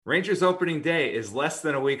Rangers opening day is less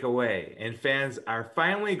than a week away, and fans are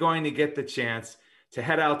finally going to get the chance to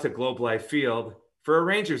head out to Globe Life Field for a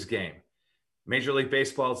Rangers game. Major League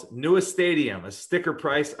Baseball's newest stadium, a sticker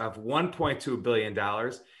price of $1.2 billion,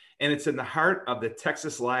 dollars, and it's in the heart of the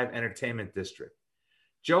Texas Live Entertainment District.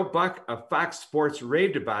 Joe Buck of Fox Sports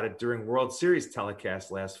raved about it during World Series telecast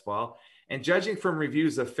last fall, and judging from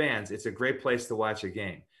reviews of fans, it's a great place to watch a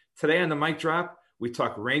game. Today on the Mic Drop, we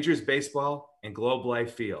talk Rangers baseball and Globe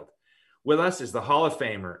Life Field. With us is the Hall of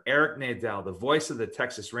Famer, Eric Nadel, the voice of the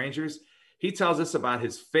Texas Rangers. He tells us about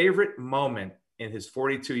his favorite moment in his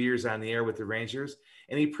 42 years on the air with the Rangers,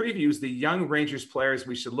 and he previews the young Rangers players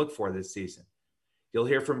we should look for this season. You'll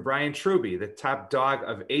hear from Bryan Trubey, the top dog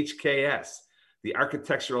of HKS, the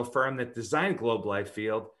architectural firm that designed Globe Life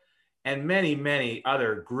Field, and many, many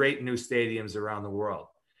other great new stadiums around the world.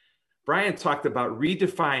 Bryan talked about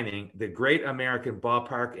redefining the great American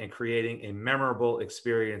ballpark and creating a memorable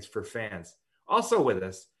experience for fans. Also with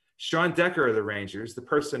us, Sean Decker of the Rangers, the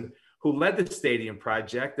person who led the stadium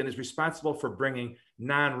project and is responsible for bringing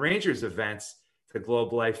non-Rangers events to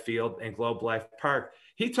Globe Life Field and Globe Life Park.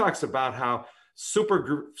 He talks about how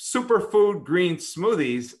superfood green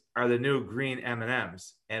smoothies are the new green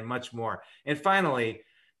M&Ms and much more. And finally,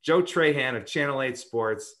 Joe Trahan of Channel 8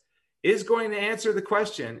 Sports is going to answer the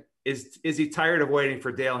question, is he tired of waiting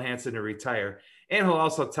for Dale Hansen to retire? And he'll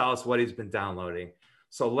also tell us what he's been downloading.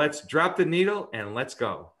 So let's drop the needle and let's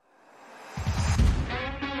go.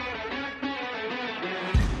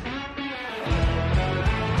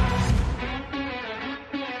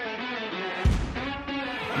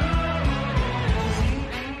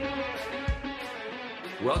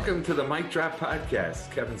 Welcome to the Mic Drop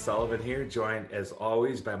Podcast. Kevin Sullivan here, joined as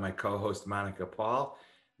always by my co-host Monica Paul,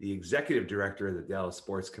 the executive director of the Dallas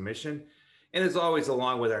Sports Commission, and as always,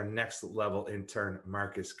 along with our next level intern,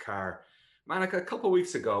 Marcus Carr. Monica, a couple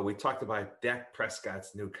weeks ago, we talked about Dak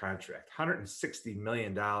Prescott's new contract, $160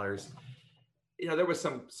 million. You know, there was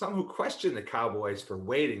some who questioned the Cowboys for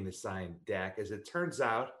waiting to sign Dak. As it turns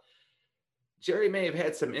out, Jerry may have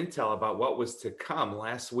had some intel about what was to come.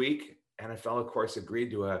 Last week, NFL, of course, agreed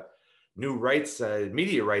to a new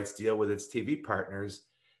media rights deal with its TV partners,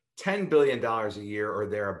 $10 billion a year or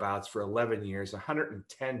thereabouts for 11 years,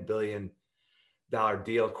 $110 billion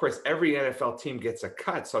deal. Of course, every NFL team gets a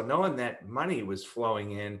cut. So knowing that money was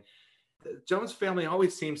flowing in, the Jones family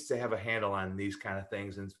always seems to have a handle on these kind of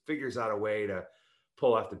things and figures out a way to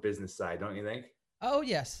pull off the business side, don't you think? Oh,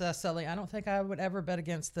 yes, Sully. I don't think I would ever bet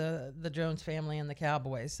against the Jones family and the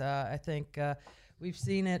Cowboys. I think we've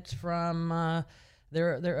seen it from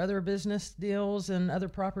their other business deals and other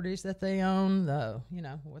properties that they own.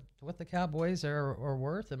 What the Cowboys are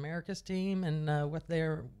worth, America's team, and what they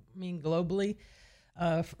mean globally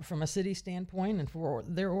from a city standpoint and for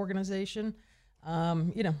their organization.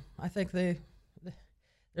 I think there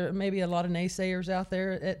may be a lot of naysayers out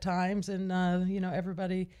there at times, and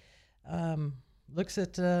everybody looks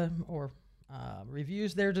at or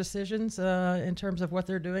reviews their decisions in terms of what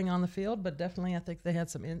they're doing on the field, but definitely I think they had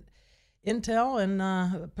some intel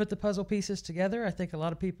and put the puzzle pieces together. I think a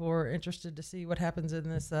lot of people are interested to see what happens in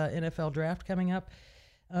this NFL draft coming up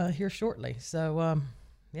here shortly. So,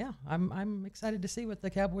 I'm excited to see what the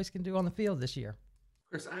Cowboys can do on the field this year.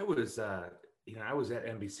 Of course, I was at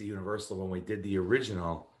NBC Universal when we did the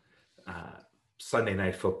original Sunday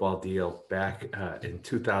Night Football deal back in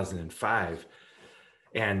 2005.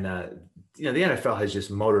 And, the NFL has just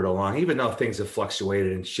motored along, even though things have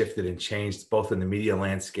fluctuated and shifted and changed both in the media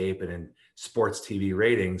landscape and in sports TV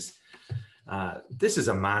ratings. This is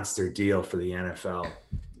a monster deal for the NFL,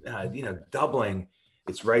 doubling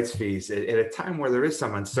its rights fees at a time where there is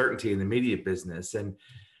some uncertainty in the media business. And,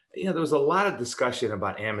 there was a lot of discussion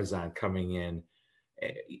about Amazon coming in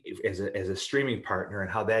as a streaming partner and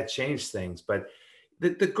how that changed things. But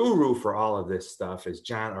the guru for all of this stuff is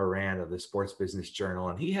John Oran of the Sports Business Journal.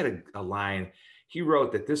 And he had a line. He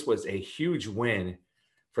wrote that this was a huge win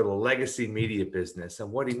for the legacy media business.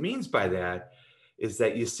 And what he means by that is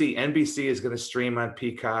that you see NBC is going to stream on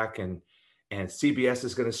Peacock and CBS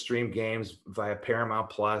is going to stream games via Paramount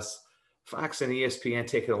Plus. Fox and ESPN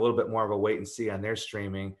taking a little bit more of a wait and see on their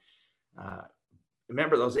streaming.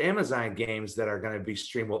 Remember, those Amazon games that are going to be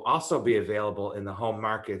streamed will also be available in the home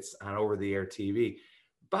markets on over-the-air TV.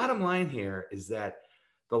 Bottom line here is that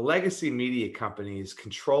the legacy media companies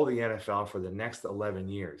control the NFL for the next 11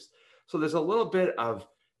 years. So there's a little bit of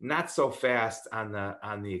not so fast on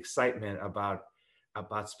the excitement about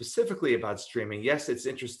specifically about streaming. Yes, it's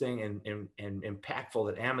interesting and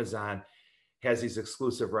impactful that Amazon has these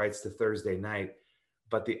exclusive rights to Thursday night,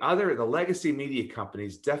 but the legacy media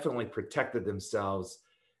companies definitely protected themselves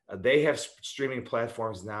They have streaming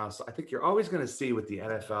platforms now. So I think you're always going to see with the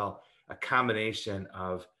NFL a combination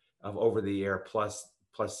of over-the-air plus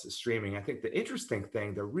streaming. I think the interesting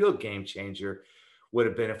thing, the real game changer, would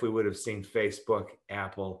have been if we would have seen Facebook,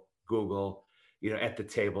 Apple, Google, at the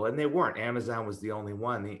table, and they weren't. Amazon was the only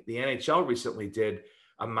one. The NHL recently did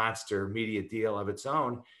a monster media deal of its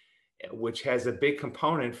own, which has a big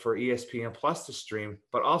component for ESPN Plus to stream,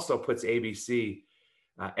 but also puts ABC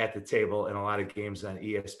at the table in a lot of games on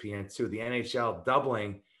ESPN too. The NHL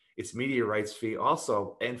doubling its media rights fee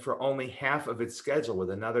also, and for only half of its schedule, with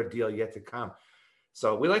another deal yet to come.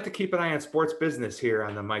 So we like to keep an eye on sports business here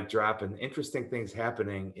on the Mic Drop, and interesting things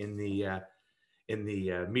happening in the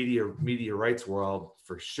media rights world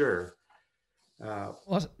for sure.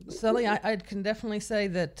 Well, Sully, I can definitely say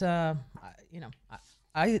that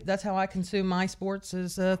I that's how I consume my sports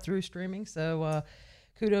is through streaming. So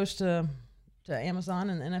kudos to Amazon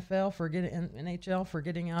and the NFL for NHL for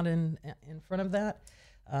getting out in front of that.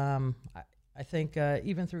 I think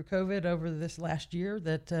even through COVID over this last year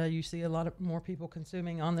that you see a lot of more people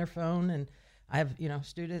consuming on their phone, and I have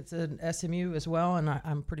students at SMU as well, and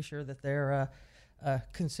I'm pretty sure that they're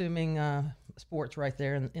consuming sports right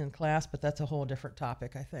there in class, but that's a whole different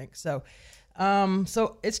topic, I think. So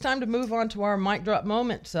so it's time to move on to our mic drop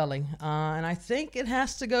moment, Sully, and I think it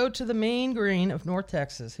has to go to the Mean Green of North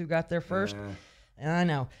Texas, who got their first I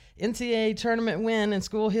know NCAA tournament win in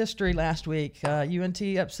school history last week. UNT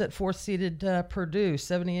upset fourth-seeded Purdue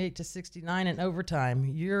 78-69 in overtime.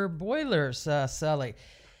 Your Boilers, Sully.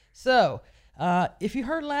 So if you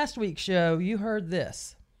heard last week's show, you heard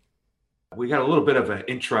this. We got a little bit of an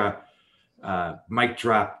intra mic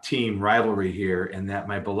drop team rivalry here, in that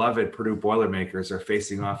my beloved Purdue Boilermakers are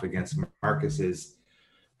facing off against Marcus's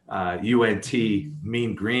UNT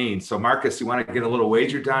Mean Green. So Marcus, you want to get a little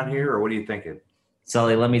wager down here, or what are you thinking?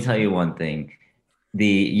 Sully, let me tell you one thing.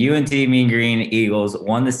 The UNT Mean Green Eagles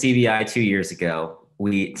won the CBI 2 years ago.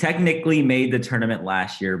 We technically made the tournament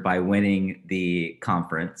last year by winning the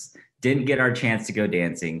conference. Didn't get our chance to go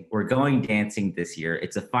dancing. We're going dancing this year.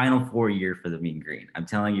 It's a Final Four year for the Mean Green. I'm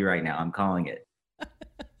telling you right now, I'm calling it.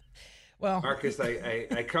 Well, Marcus,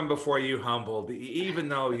 I come before you humbled. Even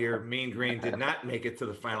though your Mean Green did not make it to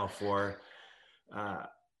the Final Four,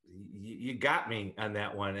 you got me on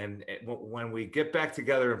that one. And when we get back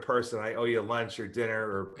together in person, I owe you lunch or dinner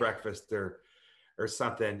or breakfast or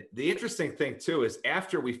something. The interesting thing too is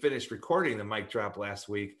after we finished recording the mic drop last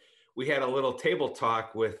week, we had a little table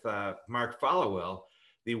talk with Mark Followell,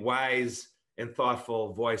 the wise and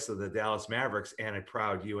thoughtful voice of the Dallas Mavericks and a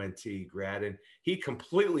proud UNT grad. And he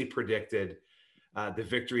completely predicted the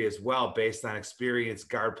victory as well, based on experience,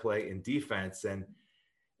 guard play, and defense.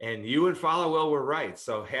 And you and Followell were right.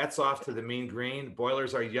 So hats off to the Mean Green.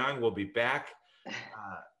 Boilers are young. We'll be back.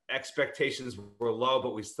 Expectations were low,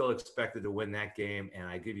 but we still expected to win that game. And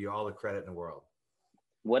I give you all the credit in the world.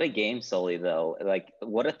 What a game, Sully, though. Like,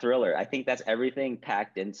 what a thriller. I think that's everything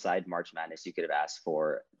packed inside March Madness you could have asked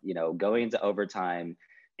for. Going into overtime,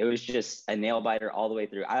 it was just a nail biter all the way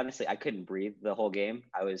through. I couldn't breathe the whole game.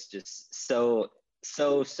 I was just so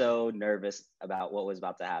nervous about what was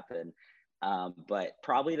about to happen. But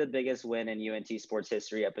probably the biggest win in UNT sports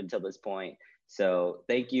history up until this point. So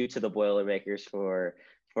thank you to the Boilermakers for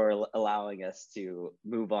allowing us to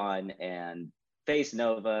move on and face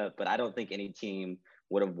Nova. But I don't think any team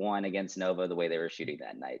would have won against Nova the way they were shooting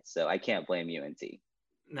that night. So I can't blame UNT.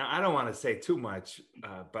 Now, I don't want to say too much,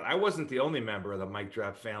 but I wasn't the only member of the Mic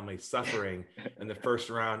Drop family suffering in the first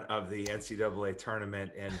round of the NCAA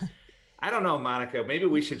tournament. And I don't know, Monica, maybe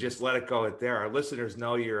we should just let it go at there. Our listeners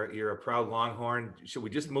know you're a proud Longhorn. Should we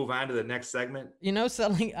just move on to the next segment?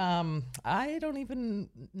 Sully, I don't even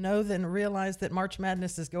know and realize that March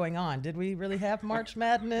Madness is going on. Did we really have March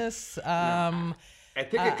Madness? No. I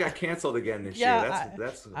think it got canceled again this year.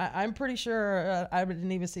 I'm pretty sure I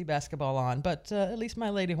didn't even see basketball on, but at least my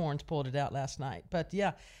Lady Horns pulled it out last night. But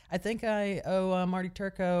yeah, I think I owe Marty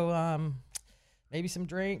Turco maybe some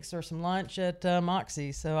drinks or some lunch at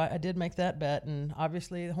Moxie. So I did make that bet, and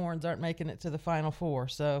obviously the Horns aren't making it to the Final Four.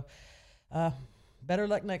 So better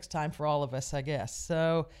luck next time for all of us, I guess.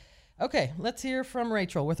 So, okay, let's hear from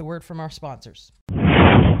Rachel with a word from our sponsors.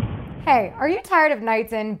 Hey, are you tired of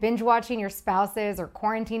nights in binge watching your spouse's or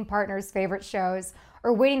quarantine partner's favorite shows,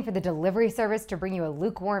 or waiting for the delivery service to bring you a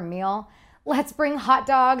lukewarm meal? Let's bring hot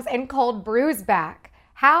dogs and cold brews back.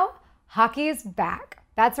 How? Hockey is back.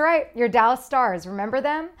 That's right, your Dallas Stars, remember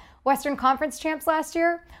them? Western Conference champs last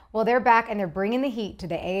year? Well, they're back and they're bringing the heat to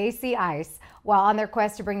the AAC ice while on their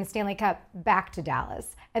quest to bring the Stanley Cup back to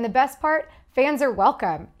Dallas. And the best part, fans are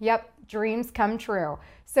welcome. Yep, dreams come true.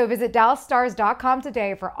 So visit DallasStars.com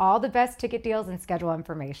today for all the best ticket deals and schedule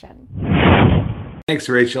information. Thanks,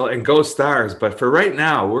 Rachel, and go Stars. But for right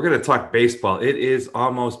now, we're going to talk baseball. It is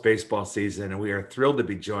almost baseball season, and we are thrilled to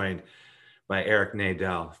be joined by Eric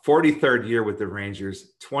Nadel. 43rd year with the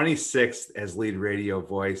Rangers, 26th as lead radio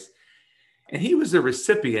voice. And he was a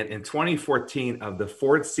recipient in 2014 of the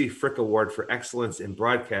Ford C. Frick Award for Excellence in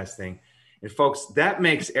Broadcasting. And folks, that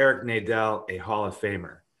makes Eric Nadel a Hall of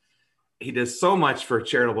Famer. He does so much for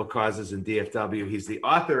charitable causes in DFW. He's the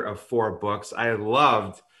author of 4 books. I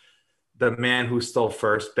loved The Man Who Stole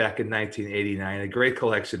First back in 1989, a great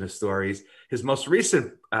collection of stories. His most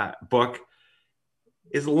recent book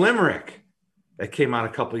is Limerick that came out a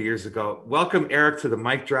couple of years ago. Welcome, Eric, to the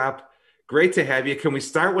Mic Drop. Great to have you. Can we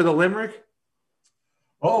start with a limerick?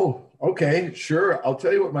 Oh, okay, sure. I'll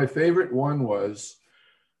tell you what my favorite one was.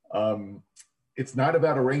 It's not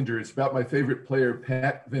about a Ranger. It's about my favorite player,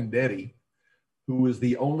 Pat Venditti, who was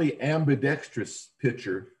the only ambidextrous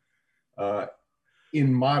pitcher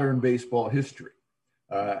in modern baseball history.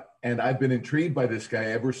 And I've been intrigued by this guy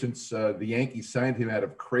ever since the Yankees signed him out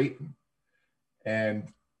of Creighton.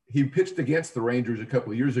 And he pitched against the Rangers a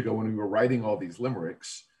couple of years ago when we were writing all these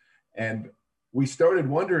limericks. And we started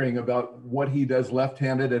wondering about what he does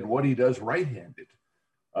left-handed and what he does right-handed.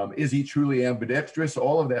 Is he truly ambidextrous?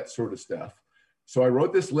 All of that sort of stuff. So I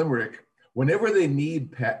wrote this limerick. Whenever they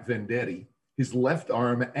need Pat Venditti, his left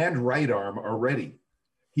arm and right arm are ready.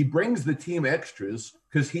 He brings the team extras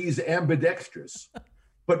because he's ambidextrous.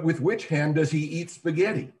 But with which hand does he eat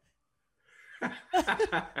spaghetti?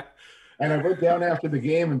 And I went down after the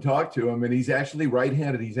game and talked to him, and he's actually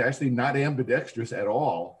right-handed. He's actually not ambidextrous at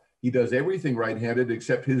all. He does everything right-handed,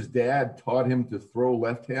 except his dad taught him to throw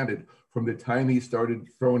left-handed from the time he started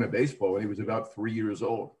throwing a baseball when he was about 3 years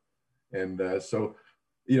old. And so,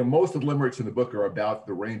 you know, most of the limericks in the book are about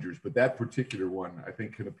the Rangers, but that particular one, I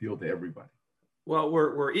think, can appeal to everybody. Well,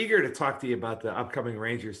 we're eager to talk to you about the upcoming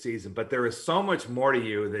Rangers season, but there is so much more to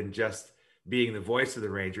you than just being the voice of the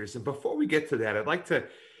Rangers. And before we get to that, I'd like to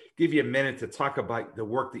give you a minute to talk about the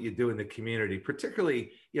work that you do in the community,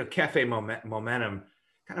 particularly, you know, Cafe Momentum,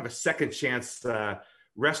 kind of a second chance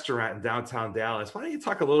restaurant in downtown Dallas. Why don't you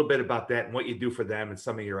talk a little bit about that and what you do for them and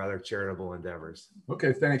some of your other charitable endeavors?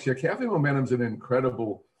 Okay, thanks. Yeah, Cafe Momentum's an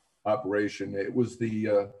incredible operation. It was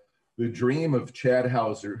the dream of Chad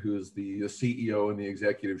Hauser, who's the CEO and the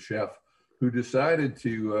executive chef, who decided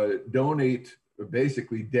to donate,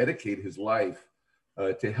 basically dedicate his life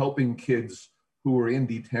to helping kids who were in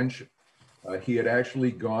detention. He had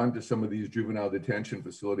actually gone to some of these juvenile detention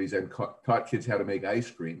facilities and taught kids how to make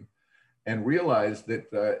ice cream, and realized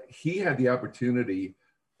that he had the opportunity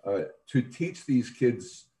to teach these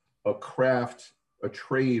kids a craft, a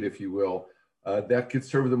trade, if you will, that could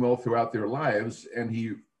serve them all throughout their lives. And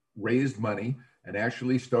he raised money and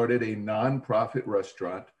actually started a nonprofit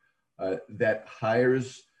restaurant that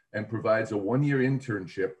hires and provides a one-year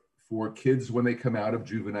internship for kids when they come out of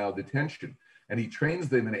juvenile detention. And he trains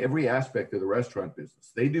them in every aspect of the restaurant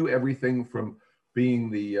business. They do everything from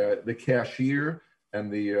being the cashier and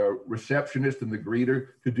the receptionist and the greeter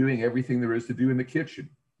to doing everything there is to do in the kitchen.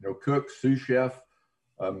 You know, cook, sous chef,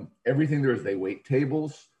 everything there is. They wait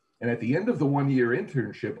tables. And at the end of the one-year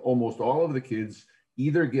internship, almost all of the kids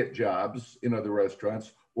either get jobs in other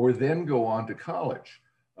restaurants or then go on to college.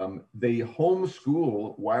 They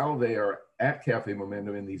homeschool while they are at Cafe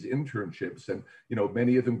Momentum in these internships. And, you know,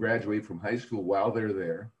 many of them graduate from high school while they're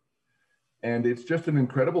there. And it's just an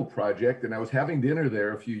incredible project. And I was having dinner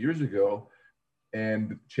there a few years ago,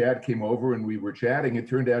 and Chad came over and we were chatting. It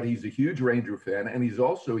turned out he's a huge Ranger fan, and he's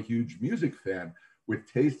also a huge music fan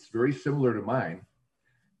with tastes very similar to mine.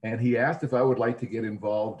 And he asked if I would like to get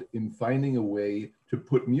involved in finding a way to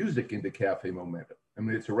put music into Cafe Momentum. I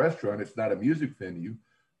mean, it's a restaurant, it's not a music venue.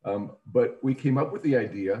 But we came up with the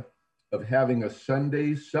idea of having a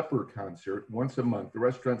Sunday supper concert once a month. The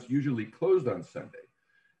restaurant's usually closed on Sunday.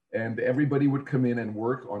 And everybody would come in and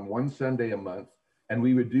work on one Sunday a month. And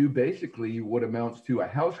we would do basically what amounts to a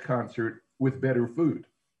house concert with better food.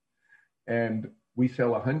 And we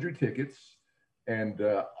sell 100 tickets. And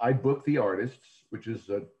I book the artists, which is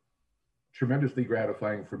tremendously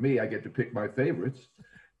gratifying for me. I get to pick my favorites.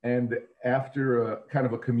 And after kind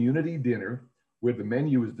of a community dinner, where the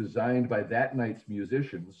menu is designed by that night's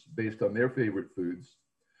musicians based on their favorite foods,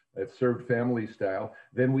 it's served family style.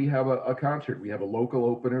 Then we have a concert. We have a local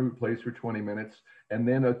opener who plays for 20 minutes, and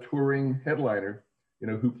then a touring headliner, you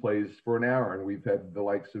know, who plays for an hour. And we've had the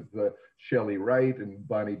likes of Shelley Wright and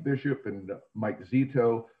Bonnie Bishop and Mike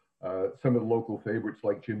Zito, some of the local favorites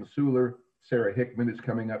like Jim Suhler. Sarah Hickman is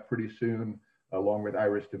coming up pretty soon, along with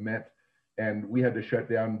Iris DeMent. And we had to shut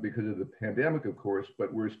down because of the pandemic, of course,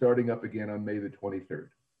 but we're starting up again on May the 23rd.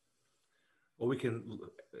 Well, we can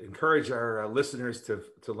encourage our listeners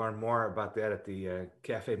to learn more about that at the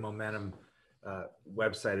Cafe Momentum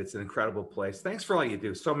website. It's an incredible place. Thanks for all you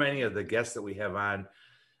do. So many of the guests that we have on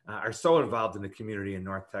are so involved in the community in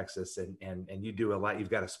North Texas, and you do a lot. You've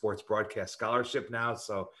got a sports broadcast scholarship now,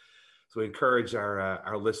 so we encourage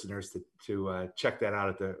our listeners to check that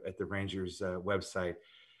out at the Rangers website.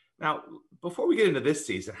 Now, before we get into this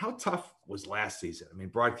season, how tough was last season? I mean,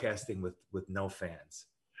 broadcasting with no fans.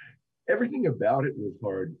 Everything about it was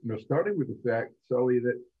hard. Starting with the fact, Sully,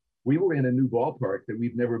 that we were in a new ballpark that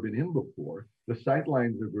we've never been in before. The sight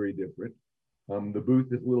lines are very different. The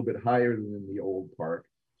booth is a little bit higher than in the old park.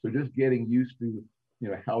 So just getting used to,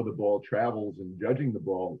 how the ball travels and judging the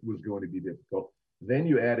ball was going to be difficult. Then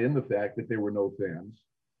you add in the fact that there were no fans.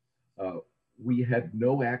 We had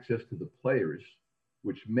no access to the players,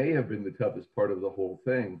 which may have been the toughest part of the whole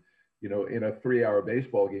thing. In a 3-hour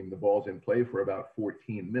baseball game, the ball's in play for about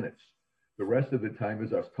 14 minutes. The rest of the time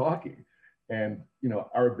is us talking. And,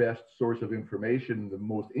 our best source of information, the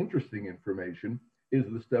most interesting information, is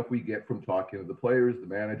the stuff we get from talking to the players, the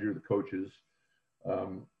manager, the coaches,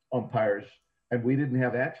 umpires. And we didn't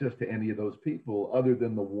have access to any of those people other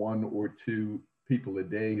than the 1 or 2 people a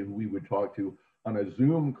day who we would talk to on a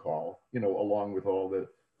Zoom call, along with all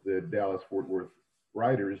the Dallas-Fort Worth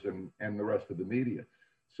writers and the rest of the media.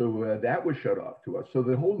 So that was shut off to us. So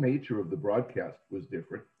the whole nature of the broadcast was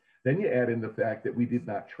different. Then you add in the fact that we did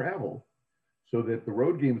not travel, so that the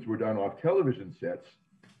road games were done off television sets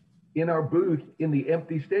in our booth in the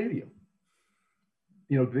empty stadium.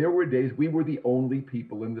 There were days we were the only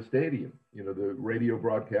people in the stadium, the radio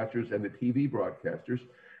broadcasters and the TV broadcasters.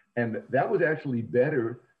 And that was actually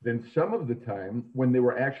better than some of the time when there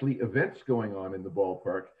were actually events going on in the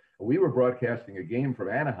ballpark. We were broadcasting a game from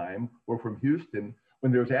Anaheim or from Houston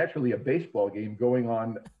when there was actually a baseball game going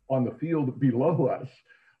on the field below us.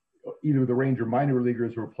 Either the Ranger minor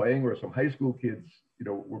leaguers were playing or some high school kids,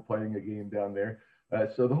 were playing a game down there.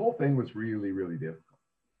 So the whole thing was really, really difficult.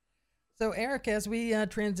 So, Eric, as we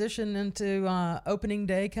transition into opening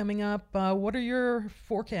day coming up, what are your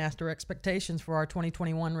forecast or expectations for our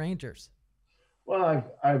 2021 Rangers? Well,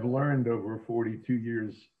 I've learned over 42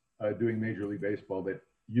 years doing Major League Baseball that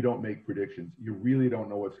you don't make predictions. You really don't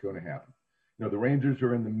know what's going to happen. The Rangers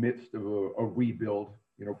are in the midst of a rebuild,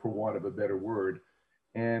 for want of a better word.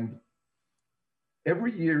 And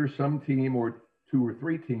every year, some team or 2 or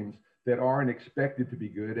 3 teams that aren't expected to be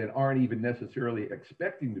good and aren't even necessarily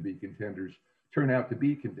expecting to be contenders turn out to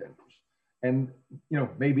be contenders. And,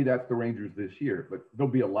 maybe that's the Rangers this year, but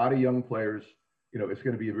there'll be a lot of young players. It's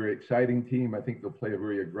going to be a very exciting team. I think they'll play a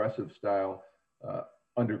very aggressive style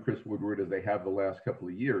under Chris Woodward as they have the last couple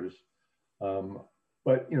of years.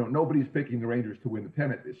 But, nobody's picking the Rangers to win the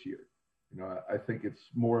pennant this year. I think it's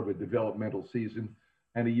more of a developmental season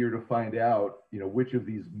and a year to find out, which of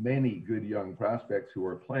these many good young prospects who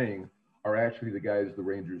are playing are actually the guys the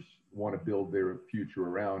Rangers want to build their future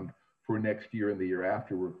around for next year and the year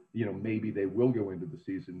after, where, maybe they will go into the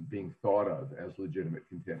season being thought of as legitimate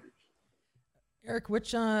contenders. Eric,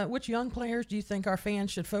 which young players do you think our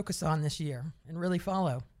fans should focus on this year and really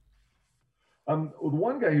follow? The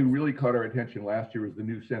one guy who really caught our attention last year was the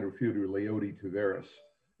new center fielder, Leody Taveras.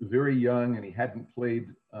 Very young, and he hadn't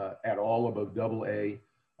played at all above Double-A.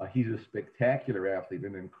 He's a spectacular athlete,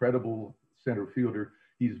 an incredible center fielder.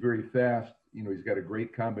 He's very fast. He's got a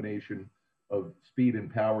great combination of speed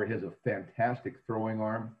and power. He has a fantastic throwing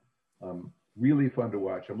arm. Really fun to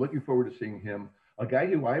watch. I'm looking forward to seeing him. A guy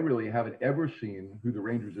who I really haven't ever seen, who the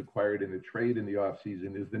Rangers acquired in a trade in the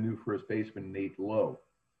offseason, is the new first baseman, Nate Lowe.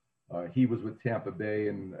 He was with Tampa Bay,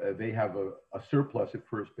 and they have a surplus at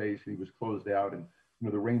first base, and he was closed out. And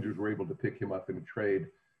the Rangers were able to pick him up in a trade.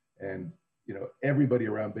 And, everybody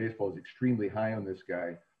around baseball is extremely high on this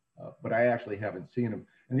guy, but I actually haven't seen him.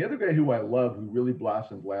 And the other guy who I love, who really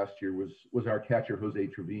blossomed last year, was our catcher, Jose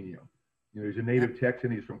Trevino. He's a native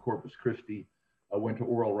Texan. He's from Corpus Christi, went to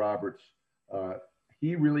Oral Roberts.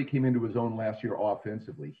 He really came into his own last year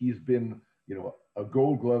offensively. He's been, a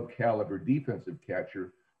Gold Glove caliber defensive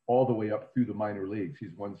catcher all the way up through the minor leagues.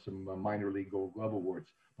 He's won some minor league Gold Glove awards.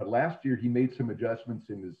 But last year he made some adjustments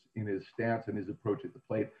in his stance and his approach at the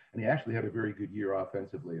plate, and he actually had a very good year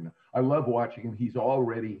offensively. And I love watching him. He's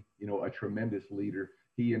already, a tremendous leader.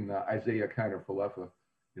 He and Isaiah Kiner-Falefa,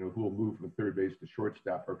 who will move from third base to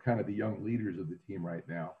shortstop, are kind of the young leaders of the team right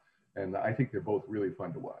now. And I think they're both really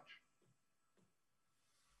fun to watch.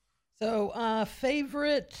 So,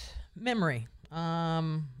 favorite memory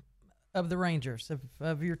of the Rangers,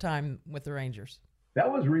 of your time with the Rangers?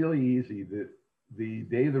 That was really easy. the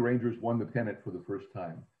day the Rangers won the pennant for the first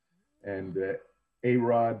time. And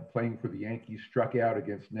A-Rod, playing for the Yankees, struck out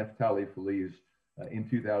against Neftali Feliz in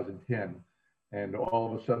 2010. And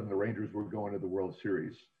all of a sudden, the Rangers were going to the World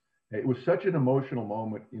Series. It was such an emotional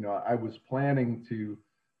moment. You know, I was planning to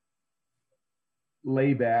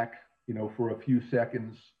lay back, you know, for a few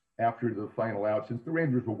seconds after the final out. Since the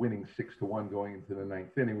Rangers were winning 6-1 going into the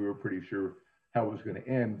ninth inning, we were pretty sure how it was going to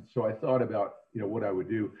end. So I thought about, you know, what I would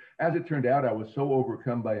do. As it turned out, I was so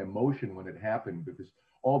overcome by emotion when it happened, because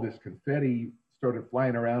all this confetti started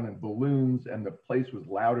flying around and balloons, and the place was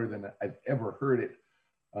louder than I've ever heard it.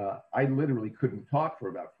 I literally couldn't talk for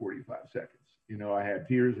about 45 seconds. You know, I had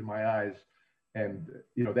tears in my eyes, and,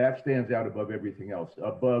 you know, that stands out above everything else,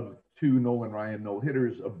 above 2 Nolan Ryan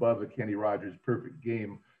no-hitters, above a Kenny Rogers perfect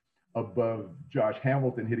game, above Josh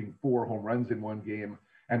Hamilton hitting 4 home runs in one game.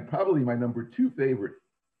 And probably my number 2 favorite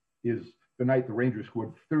is the night the Rangers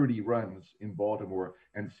scored 30 runs in Baltimore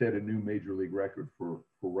and set a new major league record for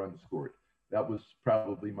runs scored. That was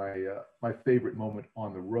probably my favorite moment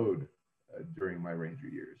on the road during my Ranger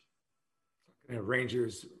years.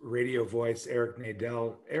 Rangers radio voice, Eric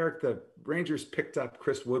Nadel. Eric, the Rangers picked up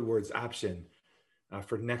Chris Woodward's option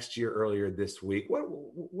for next year earlier this week.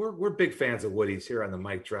 We're big fans of Woody's here on the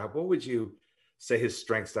Mic Drop. What would you say his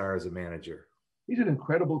strengths are as a manager? He's an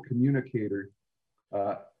incredible communicator,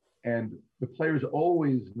 and the players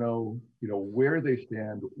always know, you know, where they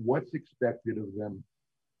stand, what's expected of them,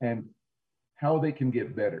 and how they can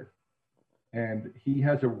get better. And he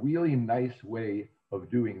has a really nice way of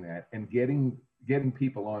doing that and getting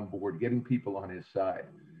people on board, getting people on his side.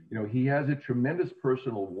 You know, he has a tremendous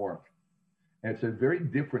personal warmth. And it's a very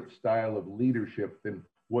different style of leadership than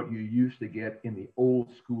what you used to get in the old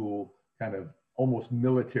school kind of almost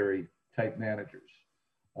military type managers.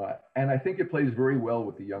 And I think it plays very well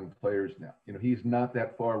with the young players now. You know, he's not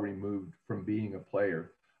that far removed from being a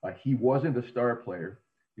player. He wasn't a star player.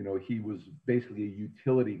 You know, he was basically a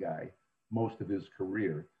utility guy most of his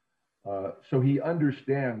career. So he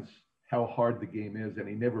understands how hard the game is, and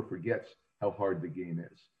he never forgets how hard the game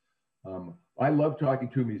is. I love talking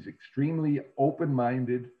to him. He's extremely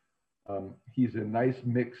open-minded. He's a nice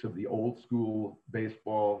mix of the old school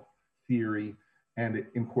baseball theory and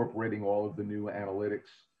incorporating all of the new analytics.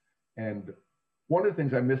 And one of the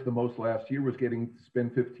things I missed the most last year was getting to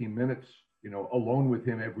spend 15 minutes, you know, alone with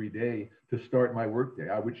him every day to start my workday.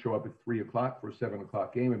 I would show up at 3 o'clock for a 7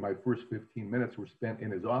 o'clock game, and my first 15 minutes were spent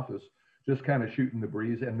in his office, just kind of shooting the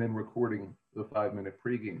breeze and then recording the 5-minute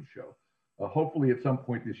pregame show. Hopefully at some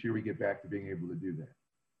point this year, we get back to being able to do that.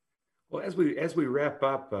 Well, as we wrap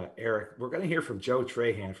up, Eric, we're going to hear from Joe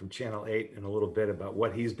Trahan from Channel 8 in a little bit about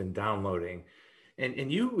what he's been downloading.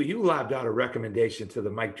 And you lobbed out a recommendation to the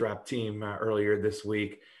Mic Drop team earlier this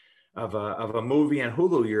week of a movie on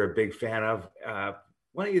Hulu you're a big fan of.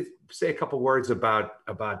 Why don't you say a couple words about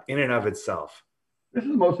In and of Itself? This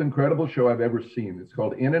is the most incredible show I've ever seen. It's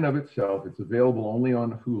called In and of Itself. It's available only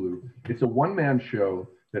on Hulu. It's a one-man show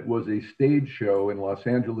that was a stage show in Los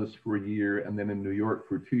Angeles for a year and then in New York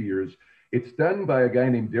for 2 years. It's done by a guy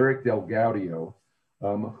named Derek Delgaudio,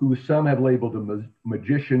 who some have labeled a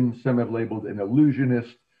magician, some have labeled an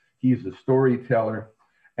illusionist. He's a storyteller.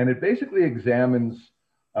 And it basically examines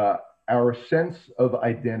our sense of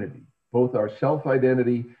identity, both our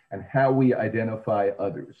self-identity and how we identify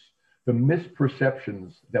others, the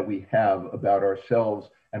misperceptions that we have about ourselves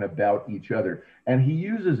and about each other. And he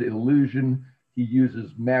uses illusion, he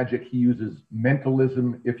uses magic, he uses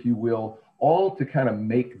mentalism, if you will, all to kind of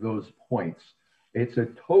make those points. It's a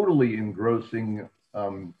totally engrossing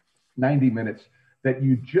 90 minutes that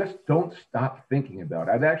you just don't stop thinking about.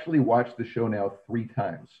 I've actually watched the show now 3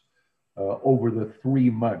 times over the 3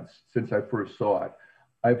 months since I first saw it.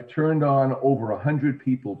 I've turned on over 100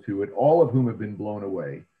 people to it, all of whom have been blown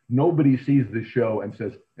away. Nobody sees the show and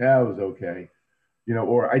says, "Yeah, it was okay," you know,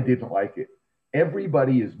 or "I didn't like it."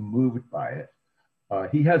 Everybody is moved by it.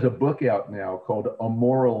 He has a book out now called A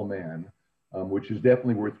Moral Man, which is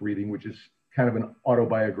definitely worth reading, which is kind of an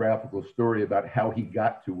autobiographical story about how he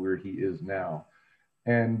got to where he is now.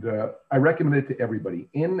 And I recommend it to everybody.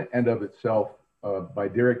 In and of Itself by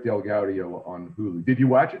Derek Delgaudio on Hulu. Did you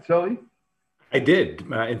watch it, Sully? I did.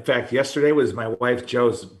 In fact, yesterday was my wife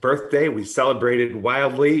Joe's birthday. We celebrated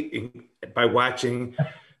wildly by watching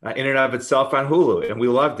In and of Itself on Hulu, and we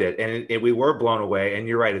loved it. And we were blown away. And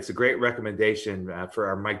you're right, it's a great recommendation for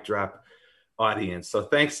our Mic Drop audience. So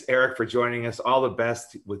thanks, Eric, for joining us. All the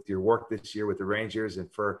best with your work this year with the Rangers, and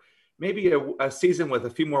for maybe a season with a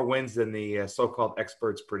few more wins than the so-called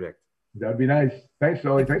experts predict. That'd be nice. Thanks,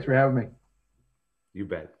 Sully. Thanks for having me. You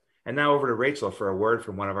bet. And now over to Rachel for a word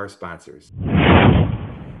from one of our sponsors.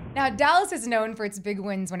 Now, Dallas is known for its big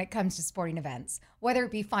wins when it comes to sporting events. Whether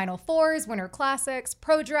it be Final Fours, Winter Classics,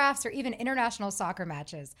 pro drafts, or even international soccer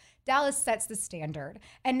matches, Dallas sets the standard.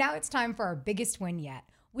 And now it's time for our biggest win yet.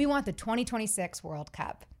 We want the 2026 World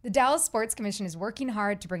Cup. The Dallas Sports Commission is working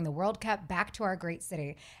hard to bring the World Cup back to our great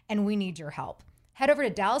city, and we need your help. Head over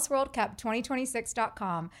to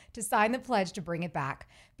DallasWorldCup2026.com to sign the pledge to bring it back.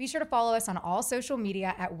 Be sure to follow us on all social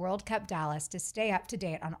media at World Cup Dallas to stay up to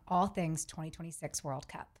date on all things 2026 World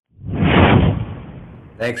Cup.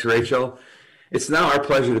 Thanks, Rachel. It's now our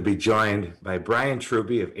pleasure to be joined by Bryan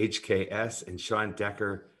Trubey of HKS and Sean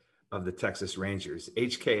Decker of the Texas Rangers.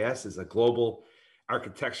 HKS is a global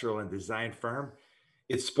architectural and design firm.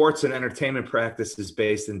 Its sports and entertainment practice is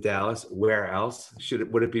based in Dallas. Where else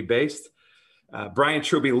would it be based? Bryan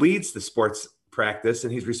Trubey leads the sports practice,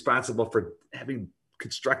 and he's responsible for having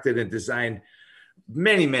constructed and designed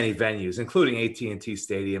many, many venues, including AT&T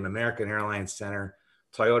Stadium, American Airlines Center,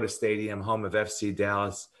 Toyota Stadium, home of FC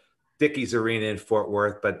Dallas, Dickies Arena in Fort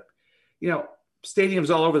Worth, but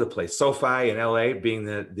stadiums all over the place. SoFi in LA being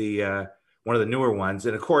the one of the newer ones,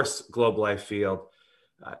 and of course Globe Life Field.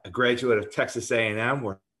 A graduate of Texas A&M,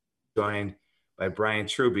 we're joined by Bryan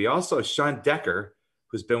Trubey. Also, Sean Decker,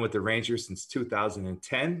 who's been with the Rangers since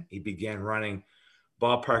 2010. He began running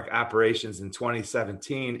ballpark operations in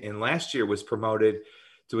 2017, and last year was promoted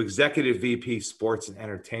to Executive VP Sports and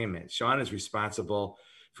Entertainment. Sean is responsible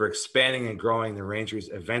for expanding and growing the Rangers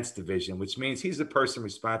events division, which means he's the person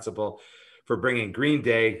responsible for bringing Green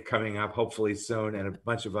Day coming up hopefully soon and a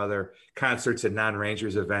bunch of other concerts and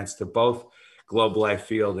non-Rangers events to both Globe Life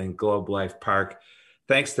Field and Globe Life Park.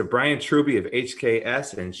 Thanks to Bryan Trubey of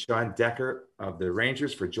HKS and Sean Decker of the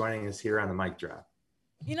Rangers for joining us here on the Mic Drop.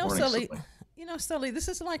 Sully, this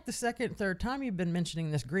is like the second, third time you've been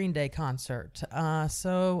mentioning this Green Day concert.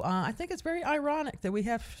 So I think it's very ironic that we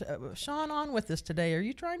have Sean on with us today. Are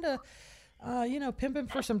you trying to, pimp him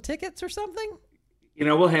for some tickets or something?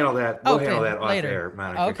 We'll handle that. We'll handle that later. Off air,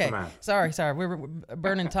 Monica. Okay. Come on. Sorry. We were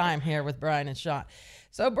burning time here with Bryan and Sean.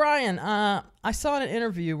 So, Bryan, I saw in an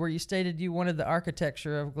interview where you stated you wanted the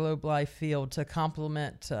architecture of Globe Life Field to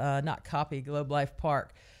complement, not copy, Globe Life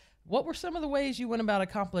Park. What were some of the ways you went about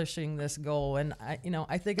accomplishing this goal? And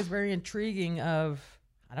I think it's very intriguing how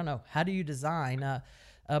do you design a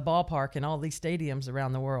ballpark in all these stadiums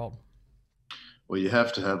around the world? Well, you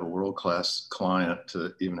have to have a world-class client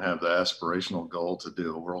to even have the aspirational goal to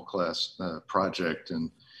do a world-class project.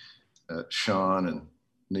 And Sean and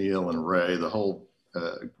Neil and Ray, the whole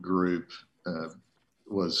group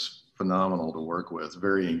was phenomenal to work with,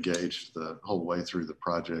 very engaged the whole way through the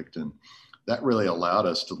project. And that really allowed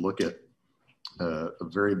us to look at a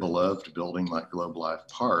very beloved building like Globe Life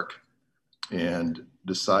Park and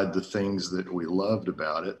decide the things that we loved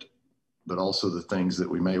about it, but also the things that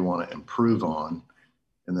we may want to improve on.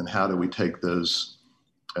 And then how do we take those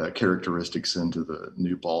characteristics into the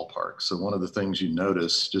new ballpark? So one of the things you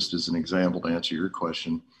notice, just as an example to answer your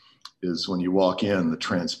question, is when you walk in, the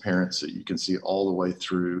transparency, you can see all the way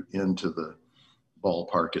through into the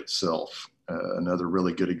ballpark itself. Another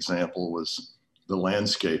really good example was the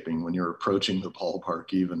landscaping. When you're approaching the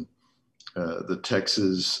ballpark, even the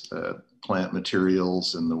Texas plant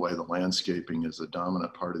materials and the way the landscaping is a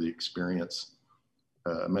dominant part of the experience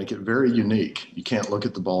make it very unique. You can't look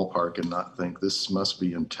at the ballpark and not think this must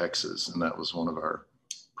be in Texas. And that was one of our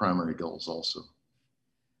primary goals also.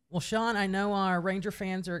 Well, Sean, I know our Ranger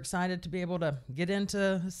fans are excited to be able to get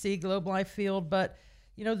into see Globe Life Field, but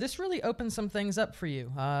this really opens some things up for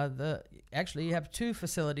you. Actually, you have two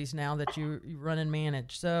facilities now that you run and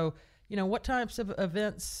manage. So, what types of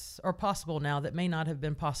events are possible now that may not have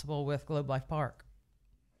been possible with Globe Life Park?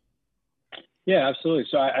 Yeah, absolutely.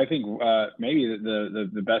 So I think maybe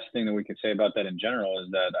the best thing that we could say about that in general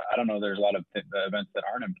is that I don't know, there's a lot of events that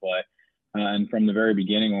aren't in play. And from the very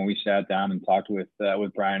beginning, when we sat down and talked with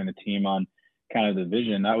Bryan and the team on kind of the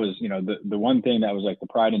vision, that was, the one thing that was like the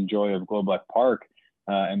pride and joy of Globe Life Park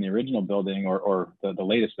and the original building or the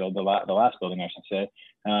latest build, the last building, I should say,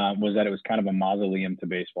 was that it was kind of a mausoleum to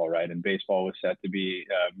baseball, right? And baseball was set to be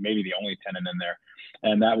maybe the only tenant in there.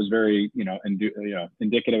 And that was very,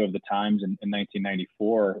 indicative of the times in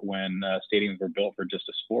 1994 when stadiums were built for just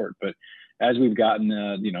a sport. But as we've gotten,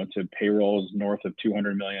 to payrolls north of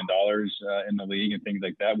 $200 million in the league and things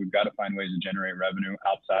like that, we've got to find ways to generate revenue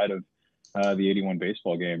outside of the 81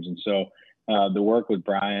 baseball games. And so the work with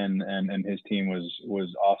Bryan and his team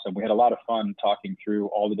was awesome. We had a lot of fun talking through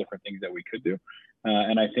all the different things that we could do.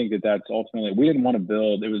 And I think that's ultimately, we didn't want to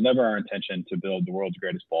build, it was never our intention to build the world's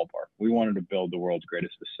greatest ballpark. We wanted to build the world's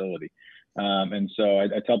greatest facility. And so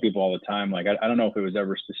I tell people all the time, like, I don't know if it was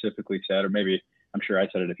ever specifically said, or maybe I'm sure I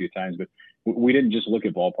said it a few times, but we didn't just look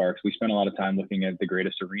at ballparks. We spent a lot of time looking at the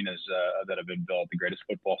greatest arenas that have been built, the greatest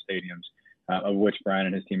football stadiums, of which Brian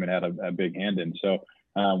and his team had a big hand in. So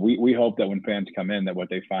we hope that when fans come in, that what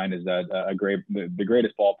they find is that the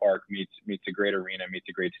greatest ballpark meets a great arena, meets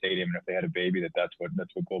a great stadium. And if they had a baby, that's what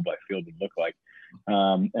Globe Life Field would look like.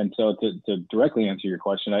 And so to directly answer your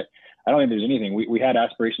question, I don't think there's anything. We had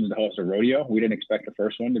aspirations to host a rodeo. We didn't expect the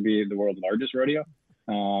first one to be the world's largest rodeo.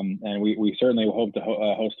 And we certainly hope to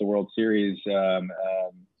host the World Series,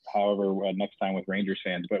 however, next time with Rangers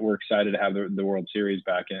fans. But we're excited to have the World Series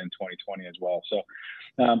back in 2020 as well. So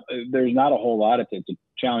there's not a whole lot. It's a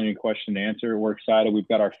challenging question to answer. We're excited. We've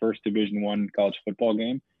got our first Division I college football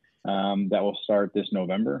game that will start this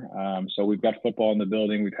November. So we've got football in the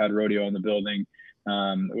building. We've had rodeo in the building.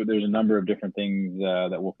 There's a number of different things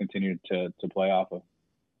that we'll continue to play off of.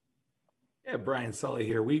 Yeah, Brian Sully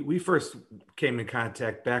here. We first came in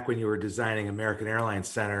contact back when you were designing American Airlines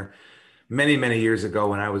Center many, many years ago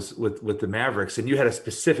when I was with the Mavericks, and you had a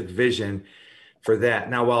specific vision for that.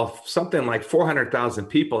 Now, while something like 400,000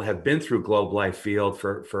 people have been through Globe Life Field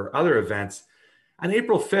for other events, on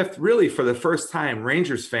April 5th, really for the first time,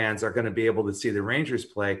 Rangers fans are going to be able to see the Rangers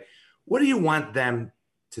play. What do you want them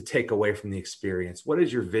to take away from the experience? What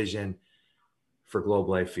is your vision for Globe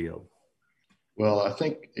Life Field? Well, I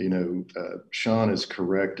think, Sean is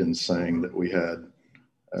correct in saying that we had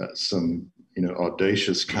some,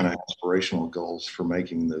 audacious kind of aspirational goals for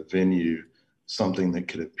making the venue something that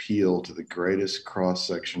could appeal to the greatest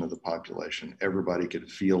cross-section of the population. Everybody could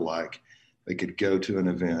feel like they could go to an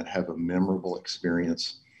event, have a memorable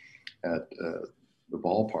experience at the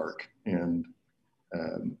ballpark. And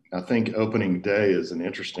I think opening day is an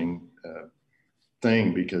interesting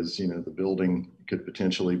thing because, the building could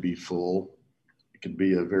potentially be full. It could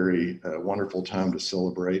be a very wonderful time to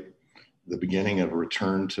celebrate the beginning of a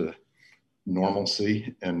return to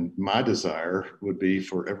normalcy. And my desire would be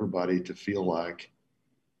for everybody to feel like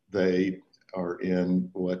they are in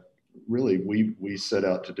what really we set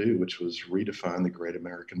out to do, which was redefine the great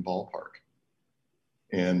American ballpark.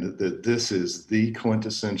 And that this is the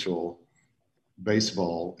quintessential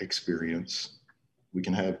baseball experience. We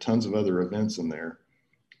can have tons of other events in there,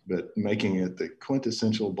 but making it the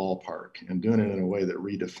quintessential ballpark and doing it in a way that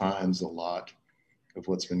redefines a lot of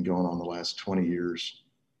what's been going on the last 20 years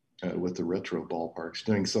with the retro ballparks,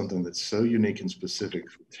 doing something that's so unique and specific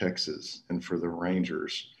for Texas and for the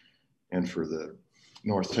Rangers and for the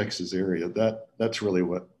North Texas area. That's really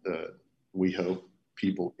what we hope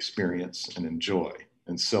people experience and enjoy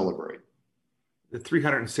and celebrate. The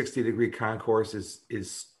 360-degree concourse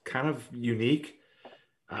is kind of unique.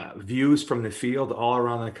 Views from the field all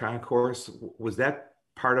around the concourse. Was that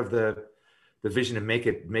part of the vision to make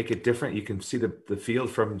it different? You can see the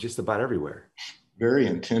field from just about everywhere. Very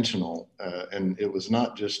intentional. And it was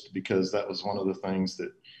not just because that was one of the things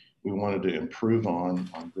that we wanted to improve on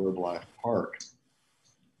Globe Life Park,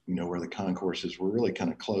 where the concourses were really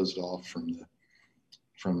kind of closed off from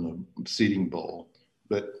the seating bowl.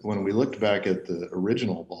 But when we looked back at the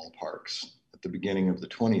original ballparks at the beginning of the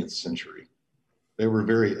 20th century, they were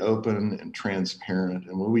very open and transparent.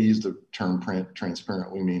 And when we use the term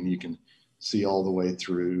transparent, we mean you can see all the way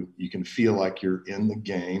through. You can feel like you're in the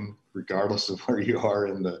game, regardless of where you are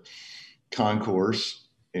in the concourse,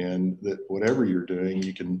 and that whatever you're doing,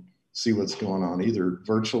 you can see what's going on either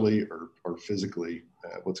virtually or physically,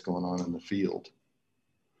 what's going on in the field.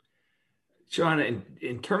 Sean,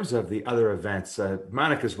 in terms of the other events,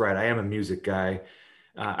 Monica's right. I am a music guy.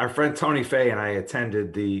 Our friend Tony Fay and I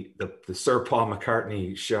attended the Sir Paul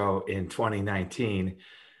McCartney show in 2019.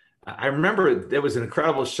 I remember it was an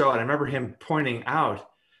incredible show, and I remember him pointing out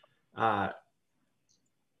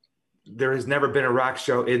there has never been a rock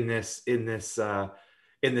show in this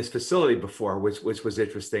facility before, which was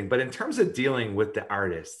interesting. But in terms of dealing with the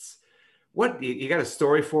artists, what you got a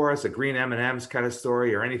story for us, a Green M&Ms kind of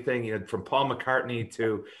story or anything, from Paul McCartney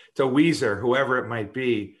to Weezer, whoever it might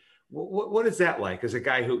be. What is that like as a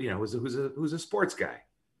guy who, who's a sports guy?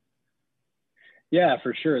 Yeah,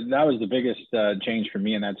 for sure. That was the biggest change for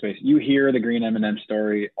me in that space. You hear the Green M&M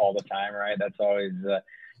story all the time, right? That's always,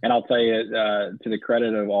 and I'll tell you, to the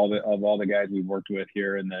credit of all the guys we've worked with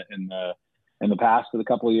here in the past for the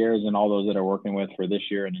couple of years, and all those that are working with for this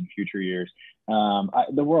year and in future years,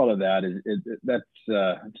 the world of that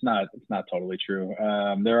it's not totally true.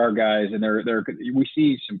 There are guys, and we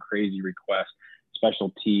see some crazy requests,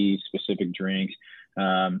 special tea, specific drinks.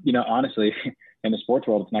 Honestly, in the sports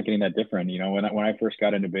world, it's not getting that different. When I first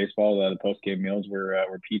got into baseball, the post-game meals were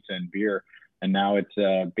pizza and beer. and now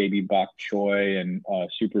it's baby bok choy and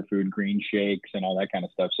superfood green shakes and all that kind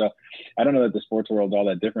of stuff. So I don't know that the sports world's all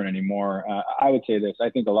that different anymore. I would say this: I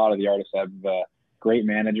think a lot of the artists have great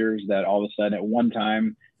managers that all of a sudden at one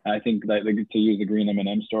time, I think that, to use the green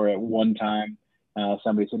M&M story, at one time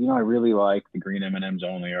somebody said, I really like the green M&Ms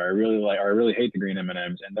only, or I really hate the green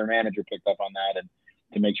M&Ms, and their manager picked up on that, and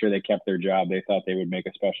to make sure they kept their job, they thought they would make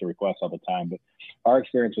a special request all the time. But our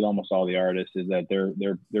experience with almost all the artists is that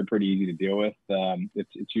they're pretty easy to deal with.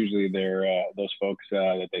 It's usually those folks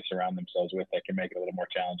that they surround themselves with that can make it a little more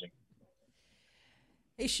challenging.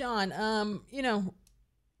 Hey, Sean,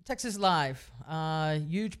 Texas Live,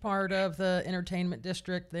 huge part of the entertainment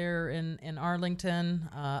district there in Arlington.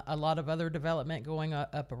 A lot of other development going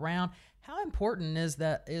up around. How important is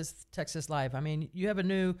Texas Live? I mean, you have a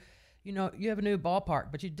new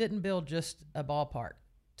ballpark, but you didn't build just a ballpark.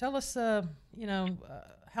 Tell us, how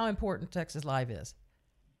important Texas Live is.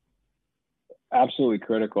 Absolutely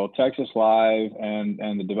critical. Texas Live and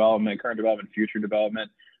the current development, future development,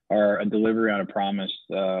 are a delivery on a promise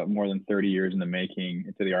more than 30 years in the making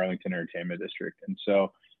to the Arlington Entertainment District. And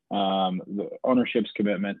so the ownership's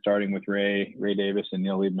commitment, starting with Ray Davis and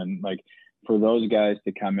Neil Liebman, like for those guys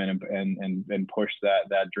to come in and push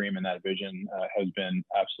that dream and that vision has been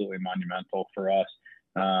absolutely monumental for us,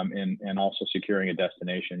 and also securing a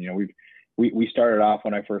destination. We started off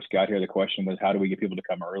when I first got here, the question was, how do we get people to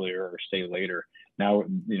come earlier or stay later? Now,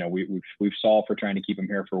 we've solved for trying to keep them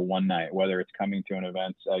here for one night, whether it's coming to an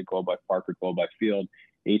event at Globe Life Park or Globe Life Field,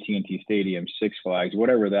 AT&T Stadium, Six Flags,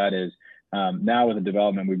 whatever that is. Now with the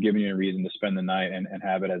development, we've given you a reason to spend the night and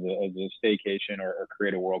have it as a staycation or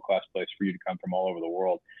create a world-class place for you to come from all over the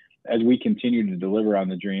world. As we continue to deliver on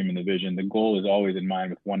the dream and the vision, the goal is always in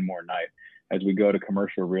mind with one more night. As we go to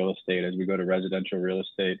commercial real estate, as we go to residential real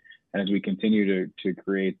estate, and as we continue to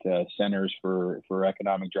create centers for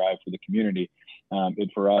economic drive for the community,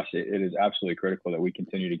 for us, it is absolutely critical that we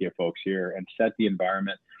continue to get folks here and set the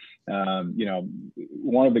environment.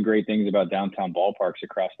 One of the great things about downtown ballparks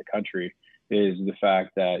across the country is the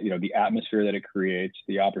fact that, the atmosphere that it creates,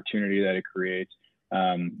 the opportunity that it creates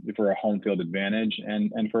for a home field advantage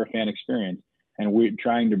and for a fan experience. And we're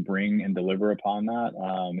trying to bring and deliver upon that.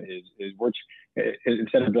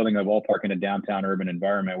 Instead of building a ballpark in a downtown urban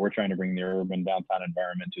environment, we're trying to bring the urban downtown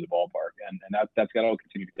environment to the ballpark, and that's got to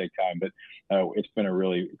continue to take time. But it's been a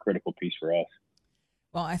really critical piece for us.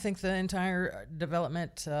 Well, I think the entire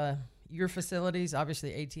development, your facilities,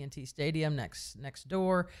 obviously AT&T Stadium next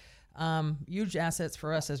door, huge assets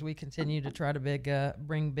for us as we continue to try to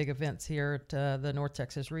bring big events here to the North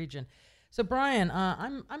Texas region. So, Bryan,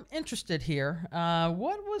 I'm interested here.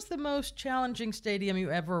 What was the most challenging stadium you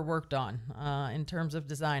ever worked on in terms of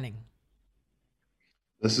designing?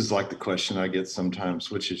 This is like the question I get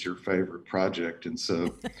sometimes, which is your favorite project? And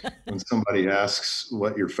so when somebody asks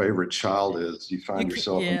what your favorite child is, you find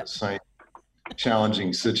yourself in the same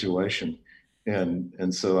challenging situation.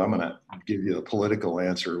 And so I'm going to give you a political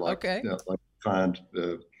answer,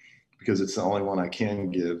 because it's the only one I can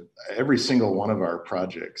give. Every single one of our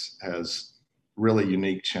projects has really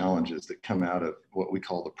unique challenges that come out of what we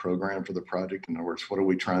call the program for the project. In other words, what are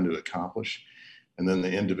we trying to accomplish? And then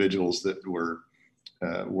the individuals that we're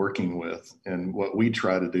working with. And what we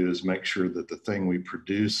try to do is make sure that the thing we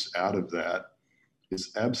produce out of that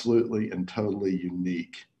is absolutely and totally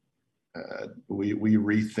unique. We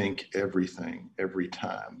rethink everything every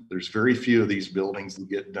time. There's very few of these buildings that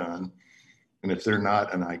get done. And if they're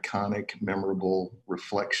not an iconic, memorable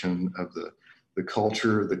reflection of the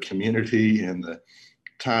culture, the community, and the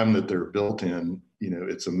time that they're built in,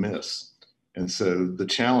 it's a miss. And so the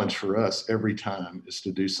challenge for us every time is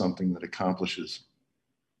to do something that accomplishes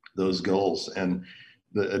those goals. And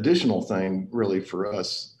the additional thing really for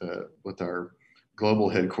us with our global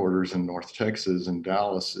headquarters in North Texas and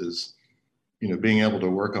Dallas is, being able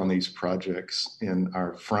to work on these projects in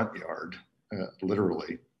our front yard,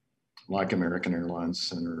 literally, like American Airlines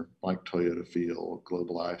Center, like Toyota Field, Globe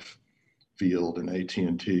Life Field, and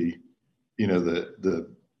AT&T. The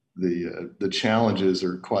challenges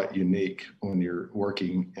are quite unique when you're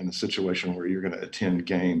working in a situation where you're going to attend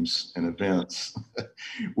games and events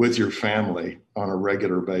with your family on a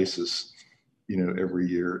regular basis, every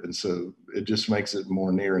year. And so it just makes it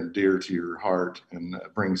more near and dear to your heart and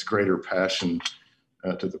brings greater passion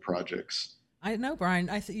to the projects. I know, Bryan.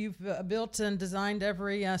 You've built and designed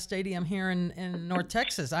every stadium here in North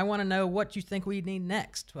Texas. I want to know what you think we need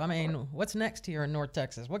next. I mean, what's next here in North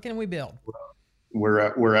Texas? What can we build?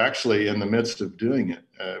 We're actually in the midst of doing it.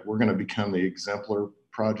 We're going to become the exemplar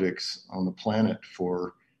projects on the planet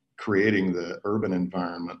for creating the urban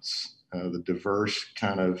environments, the diverse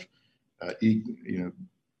kind of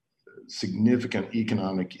significant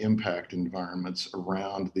economic impact environments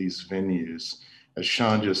around these venues. As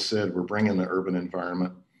Sean just said, we're bringing the urban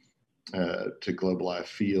environment to Globe Life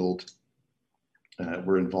Field.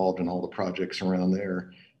 We're involved in all the projects around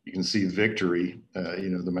there. You can see Victory,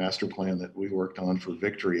 the master plan that we worked on for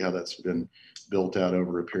Victory, how that's been built out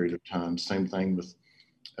over a period of time. Same thing with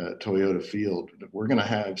Toyota Field. We're going to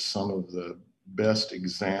have some of the best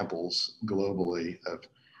examples globally of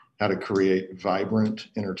how to create vibrant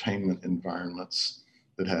entertainment environments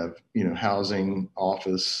that have, housing,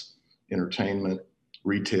 office, entertainment,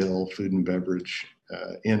 retail, food and beverage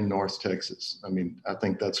in North Texas. I mean, I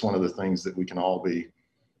think that's one of the things that we can all be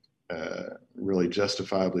really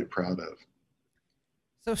justifiably proud of.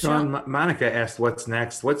 So Sean, Monica asked, "What's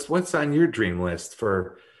next? What's on your dream list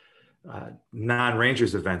for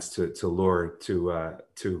non-Rangers events to lure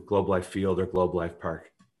to Globe Life Field or Globe Life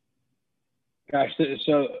Park?" Gosh,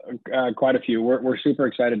 so quite a few. We're super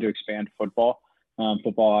excited to expand football.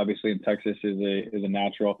 Football, obviously, in Texas is a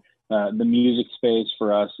natural. The music space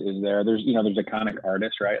for us is there. There's iconic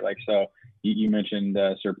artists, right? Like, so you mentioned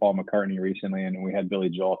Sir Paul McCartney recently, and we had Billy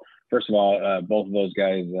Joel. First of all, both of those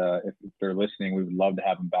guys, if they're listening, we would love to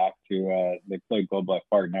have them back to. They played Globe Life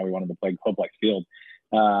Park. Now we want them to play Globe Life Field.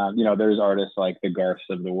 There's artists like the Garths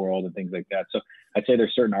of the world and things like that. So I'd say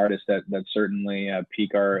there's certain artists that certainly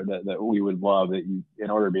pique that we would love. That in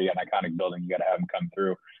order to be an iconic building, you got to have them come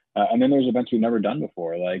through. And then there's events we've never done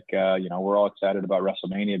before. Like, we're all excited about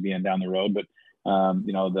WrestleMania being down the road, but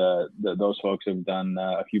those folks have done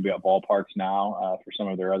a few ballparks now for some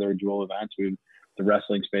of their other jewel events. The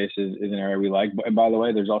wrestling space is an area we like. And by the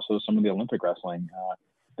way, there's also some of the Olympic wrestling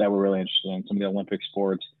that we're really interested in, some of the Olympic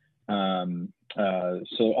sports.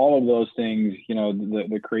 So all of those things,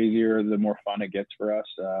 the crazier, the more fun it gets for us.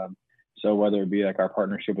 So whether it be like our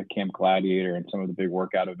partnership with Camp Gladiator and some of the big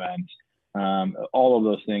workout events, all of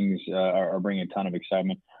those things are bringing a ton of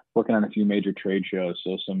excitement. Working on a few major trade shows,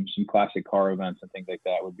 so some classic car events and things like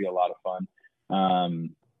that would be a lot of fun.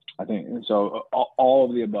 I think so. All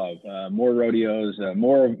of the above, more rodeos,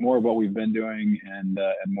 more of what we've been doing, and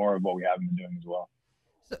more of what we haven't been doing as well.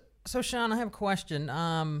 So Sean, I have a question.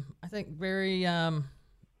 I think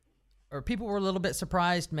or people were a little bit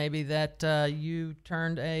surprised maybe that you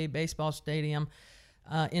turned a baseball stadium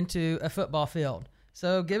into a football field.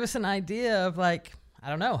 So give us an idea of, like, I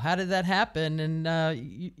don't know, how did that happen? And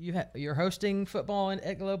you're hosting football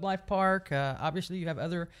at Globe Life Park. Obviously, you have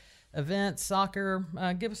other events, soccer.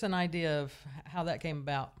 Give us an idea of how that came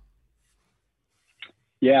about.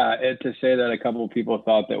 Yeah, to say that a couple of people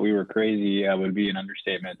thought that we were crazy would be an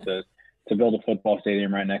understatement. To build a football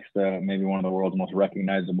stadium right next to maybe one of the world's most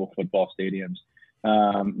recognizable football stadiums.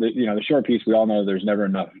 The short piece, we all know there's never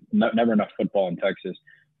enough football in Texas.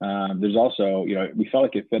 There's also, we felt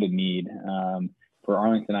like it fit a need for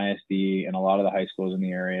Arlington ISD and a lot of the high schools in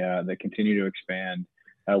the area that continue to expand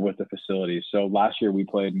with the facilities. So last year we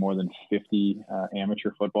played more than 50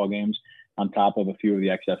 amateur football games on top of a few of the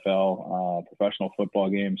XFL professional football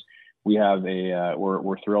games. We have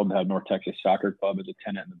we're thrilled to have North Texas Soccer Club as a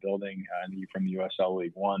tenant in the building from the USL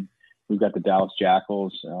League One. We've got the Dallas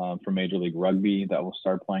Jackals from Major League Rugby that will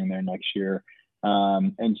start playing there next year.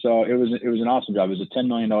 And so it was an awesome job. It was a $10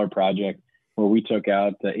 million project where we took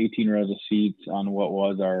out 18 rows of seats on what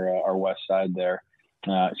was our west side there,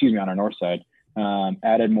 on our north side,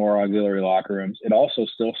 added more auxiliary locker rooms. It also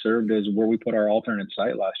still served as where we put our alternate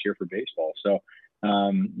site last year for baseball. So,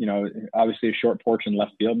 obviously a short porch in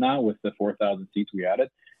left field now with the 4,000 seats we added.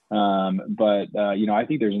 But I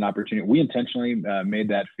think there's an opportunity. We intentionally made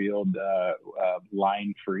that field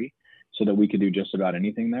line free so that we could do just about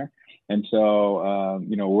anything there. And so,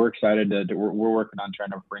 we're excited we're working on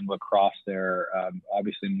trying to bring lacrosse there,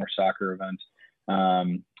 obviously more soccer events,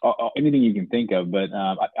 anything you can think of. But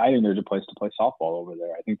I think there's a place to play softball over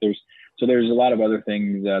there. I think there's a lot of other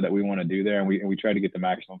things that we want to do there, and we try to get the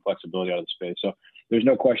maximum flexibility out of the space. So there's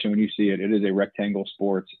no question when you see it is a rectangle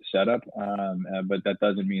sports setup, but that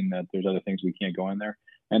doesn't mean that there's other things we can't go in there.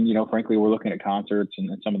 And, frankly, we're looking at concerts and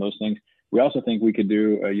some of those things. We also think we could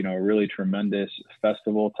do a really tremendous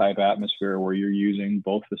festival type atmosphere where you're using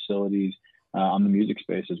both facilities on the music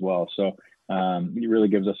space as well. So it really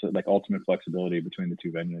gives us ultimate flexibility between the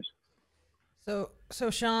two venues. So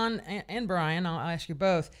Sean and Brian, I'll ask you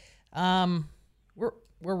both. We're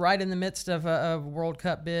right in the midst of a World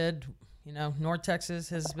Cup bid. North Texas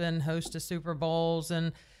has been host to Super Bowls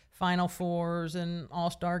and Final Fours and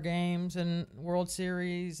All-Star games and World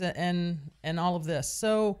Series and all of this.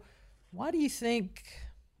 So why do you think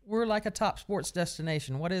we're like a top sports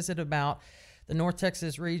destination? What is it about the North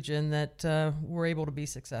Texas region that we're able to be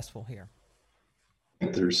successful here?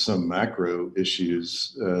 think there's some macro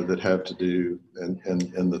issues that have to do,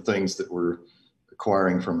 and the things that we're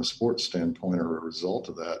acquiring from a sports standpoint are a result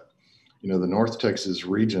of that. You know, the North Texas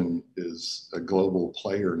region is a global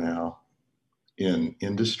player now in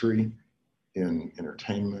industry, in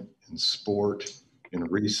entertainment, in sport, in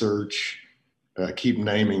research. Keep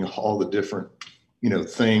naming all the different,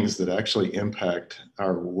 things that actually impact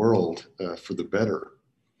our world for the better.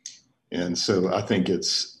 And so I think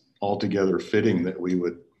it's altogether fitting that we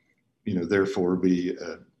would, therefore be,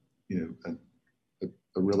 a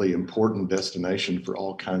really important destination for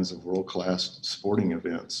all kinds of world-class sporting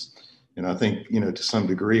events. And I think, to some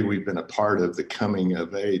degree, we've been a part of the coming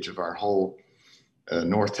of age of our whole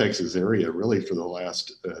North Texas area, really for the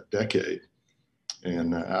last decade.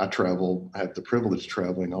 And I have the privilege of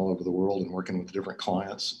traveling all over the world and working with different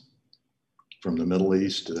clients from the Middle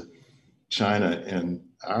East to China. And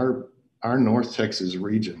our North Texas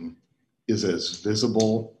region is as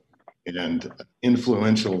visible and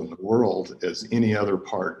influential in the world as any other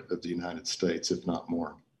part of the United States, if not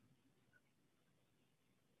more.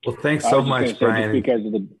 Well, thanks so much, Brian.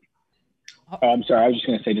 I'm sorry, I was just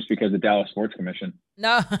going to say just because of the Dallas Sports Commission.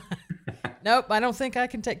 No, nope, I don't think I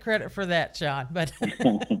can take credit for that, Sean, but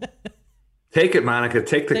take it, Monica,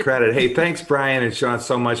 take the credit. Hey, thanks, Brian and Sean,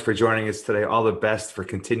 so much for joining us today. All the best for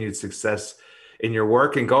continued success in your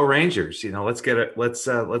work, and go Rangers. Let's get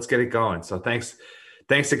it going. So thanks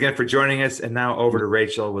again for joining us. And now over to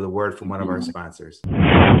Rachel with a word from one of our sponsors.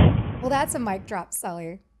 Well, that's a mic drop,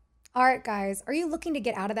 Sully. All right, guys, are you looking to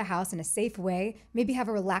get out of the house in a safe way? Maybe have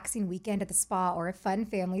a relaxing weekend at the spa or a fun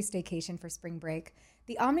family staycation for spring break?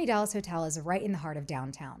 The Omni Dallas Hotel is right in the heart of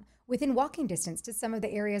downtown, within walking distance to some of the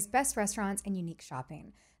area's best restaurants and unique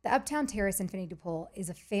shopping. The Uptown Terrace Infinity Pool is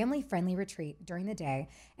a family-friendly retreat during the day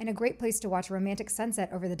and a great place to watch a romantic sunset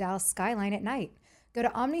over the Dallas skyline at night. Go to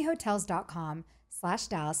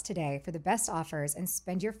omnihotels.com/Dallas today for the best offers and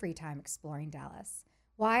spend your free time exploring Dallas.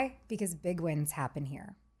 Why? Because big wins happen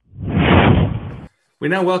here. We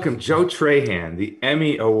now welcome Joe Trahan, the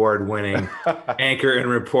Emmy Award-winning anchor and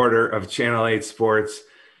reporter of Channel 8 Sports.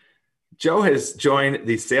 Joe has joined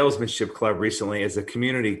the Salesmanship Club recently as a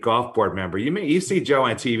community golf board member. You see Joe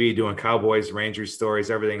on TV doing Cowboys, Rangers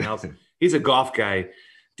stories, everything else. He's a golf guy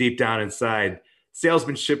deep down inside.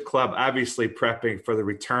 Salesmanship Club obviously prepping for the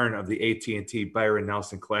return of the AT&T Byron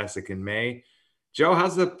Nelson Classic in May. Joe,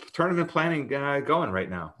 how's the tournament planning going right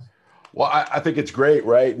now? Well, I think it's great,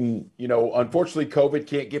 right? And, unfortunately, COVID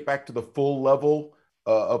can't get back to the full level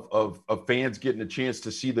of fans getting a chance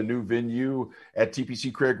to see the new venue at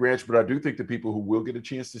TPC Craig Ranch. But I do think the people who will get a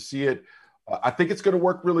chance to see it, I think it's going to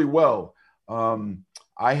work really well. I've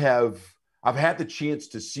had the chance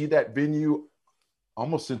to see that venue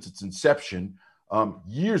almost since its inception.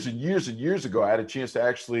 Years and years and years ago, I had a chance to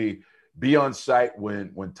actually be on site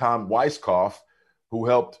when Tom Weisskopf, who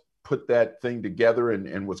helped put that thing together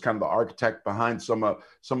and was kind of the architect behind some of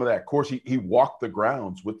that course. He walked the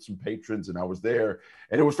grounds with some patrons, and I was there,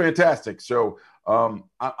 and it was fantastic. So I'm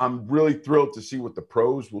really thrilled to see what the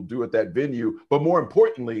pros will do at that venue, but more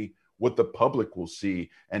importantly, what the public will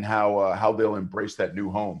see and how they'll embrace that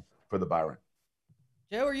new home for the Byron.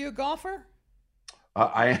 Joe, are you a golfer?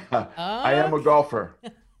 I am a golfer.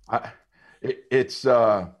 I'm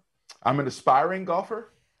an aspiring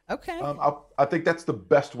golfer. Okay. I think that's the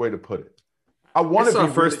best way to put it. I saw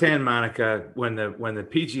firsthand, Monica, when the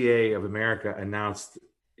PGA of America announced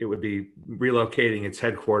it would be relocating its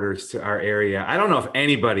headquarters to our area. I don't know if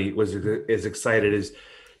anybody was as excited as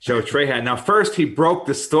Joe Trahan. Now, first he broke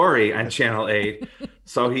the story on Channel 8,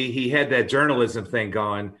 so he had that journalism thing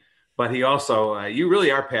going. But he also, you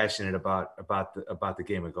really are passionate about the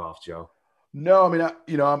game of golf, Joe. No, I mean, I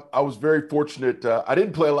was very fortunate. I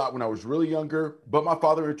didn't play a lot when I was really younger, but my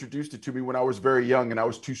father introduced it to me when I was very young, and I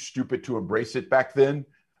was too stupid to embrace it back then.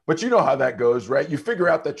 But you know how that goes, right? You figure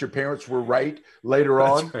out that your parents were right later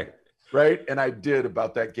on, right? And I did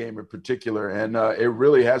about that game in particular, and it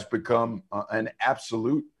really has become an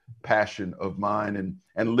absolute passion of mine.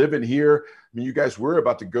 And living here, I mean, you guys were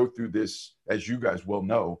about to go through this, as you guys well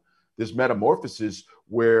know, this metamorphosis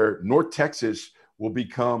where North Texas will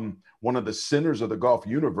become one of the centers of the golf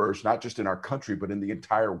universe, not just in our country, but in the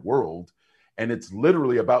entire world. And it's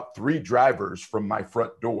literally about 3 drivers from my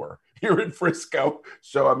front door here in Frisco.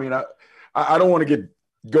 So, I mean, I don't want to get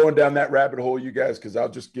going down that rabbit hole, you guys, because I'll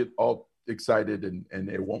just get all excited and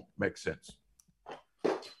it won't make sense.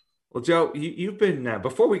 Well, Joe, you've been,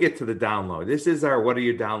 before we get to the download, this is our What Are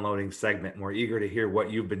You Downloading segment, and we're eager to hear what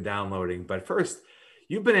you've been downloading. But first,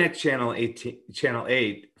 you've been at Channel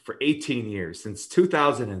 8 for 18 years, since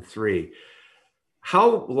 2003.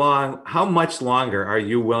 how much longer are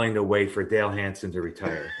you willing to wait for Dale Hansen to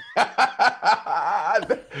retire?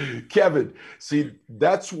 Kevin, see,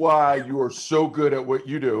 that's why you are so good at what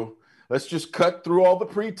you do. Let's just cut through all the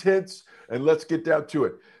pretense and let's get down to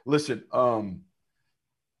it. Listen,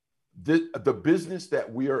 the business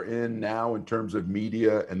that we are in now in terms of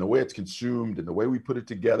media and the way it's consumed and the way we put it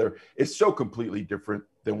together, it's so completely different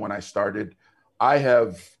than when I started. I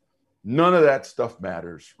have none of that stuff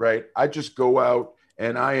matters, right? I just go out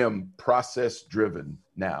and I am process driven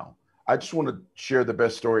now. I just want to share the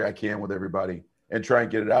best story I can with everybody and try and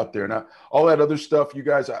get it out there. Now, all that other stuff, you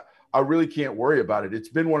guys, I really can't worry about it. It's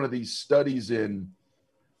been one of these studies in,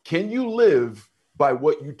 can you live by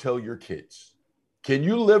what you tell your kids? Can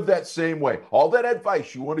you live that same way? All that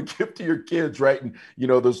advice you want to give to your kids, right? And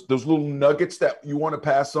those little nuggets that you want to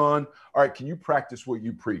pass on. All right, can you practice what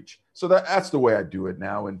you preach? So that's the way I do it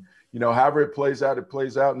now. And however it plays out, it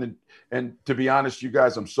plays out. And to be honest, you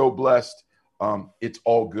guys, I'm so blessed. It's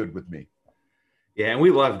all good with me. Yeah, and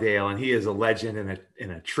we love Dale, and he is a legend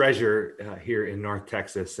and a treasure here in North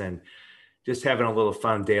Texas. And just having a little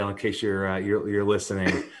fun, Dale, in case you're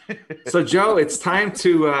listening. So, Joe, it's time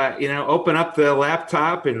to open up the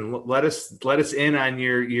laptop and let us in on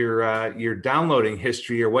your downloading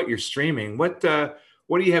history or what you're streaming. What do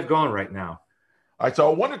you have going right now? All right,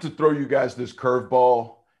 so I wanted to throw you guys this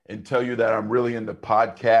curveball and tell you that I'm really into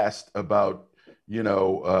podcast about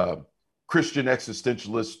Christian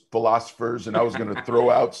existentialist philosophers, and I was going to throw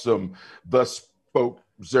out some thus spoke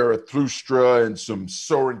Zarathustra and some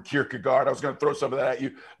Soren Kierkegaard. I was going to throw some of that at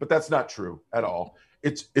you, but that's not true at all.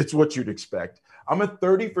 It's what you'd expect. I'm a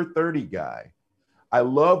 30 for 30 guy. I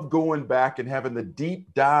love going back and having the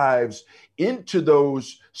deep dives into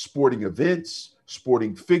those sporting events,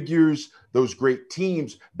 sporting figures, those great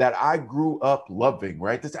teams that I grew up loving,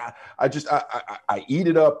 right? I eat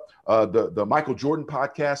it up. The Michael Jordan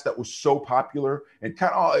podcast that was so popular and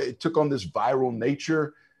it took on this viral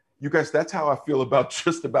nature. You guys, that's how I feel about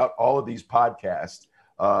just about all of these podcasts,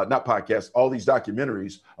 not podcasts, all these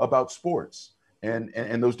documentaries about sports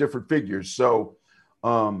and those different figures. So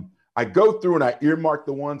I go through and I earmark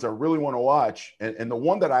the ones I really want to watch. And the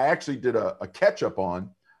one that I actually did a catch up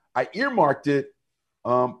on, I earmarked it,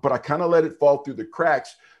 but I kind of let it fall through the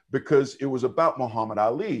cracks because it was about Muhammad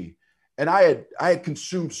Ali. And I had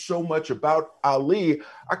consumed so much about Ali,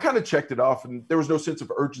 I kind of checked it off and there was no sense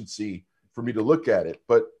of urgency for me to look at it.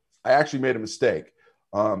 But I actually made a mistake.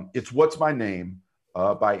 It's What's My Name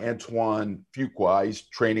by Antoine Fuqua. He's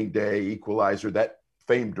Training Day, Equalizer, that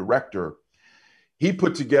famed director. He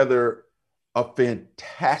put together a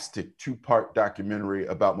fantastic 2-part documentary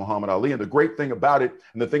about Muhammad Ali. And the great thing about it,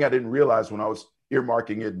 and the thing I didn't realize when I was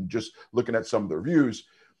earmarking it and just looking at some of the reviews,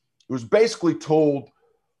 it was basically told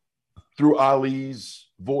through Ali's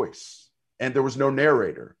voice. And there was no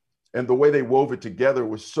narrator. And the way they wove it together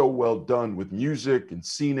was so well done with music and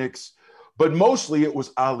scenics, but mostly it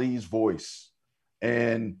was Ali's voice.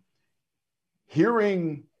 And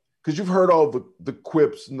hearing, because you've heard all the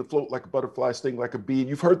quips and the float like a butterfly, sting like a bee. And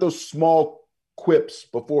you've heard those small quips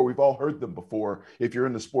before. We've all heard them before if you're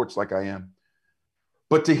into sports like I am.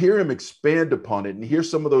 But to hear him expand upon it and hear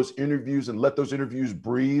some of those interviews and let those interviews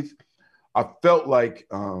breathe, I felt like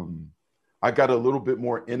I got a little bit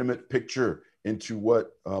more intimate picture into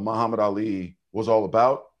what Muhammad Ali was all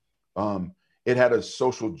about. It had a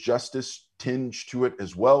social justice tinge to it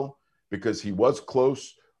as well, because he was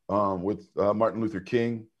close with Martin Luther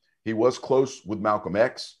King. He was close with Malcolm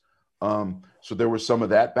X. So there was some of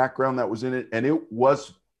that background that was in it. And it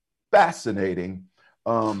was fascinating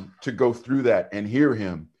to go through that and hear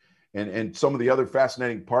him. And some of the other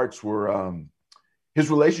fascinating parts were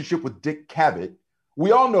his relationship with Dick Cavett.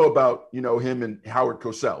 We all know about, him and Howard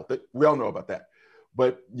Cosell. We all know about that.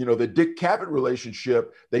 But, the Dick Cavett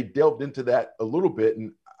relationship, they delved into that a little bit.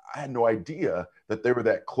 And I had no idea that they were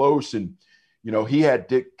that close. And, he had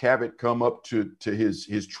Dick Cavett come up to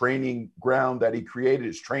his training ground that he created,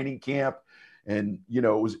 his training camp. And, it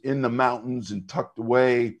was in the mountains and tucked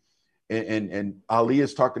away. And Ali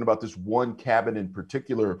is talking about this one cabin in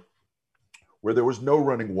particular where there was no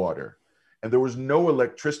running water. And there was no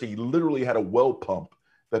electricity. He literally had a well pump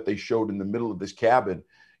that they showed in the middle of this cabin.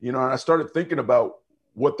 And I started thinking about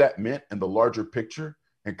what that meant in the larger picture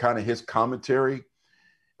and kind of his commentary.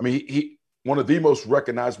 I mean, he one of the most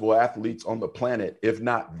recognizable athletes on the planet, if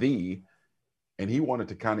not the, and he wanted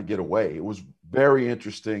to kind of get away. It was very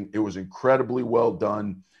interesting. It was incredibly well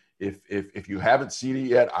done. If you haven't seen it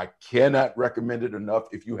yet, I cannot recommend it enough.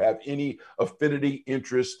 If you have any affinity,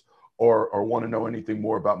 interest, or want to know anything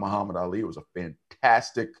more about Muhammad Ali, it was a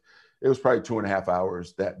fantastic it was probably 2.5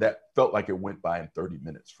 hours. That felt like it went by in 30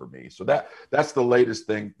 minutes for me. So that's the latest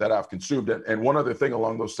thing that I've consumed. And one other thing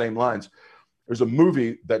along those same lines, there's a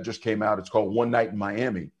movie that just came out. It's called One Night in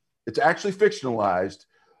Miami. It's actually fictionalized,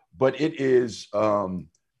 but it is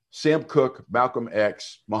Sam Cooke, Malcolm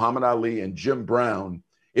X, Muhammad Ali, and Jim Brown.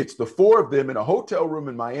 It's the four of them in a hotel room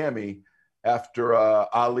in Miami after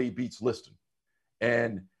Ali beats Liston.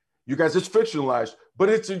 And you guys, it's fictionalized, but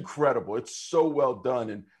it's incredible. It's so well done.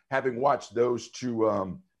 And having watched those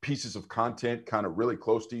two pieces of content kind of really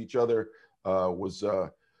close to each other was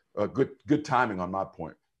a good timing on my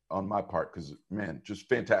part, because, man, just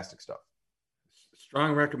fantastic stuff.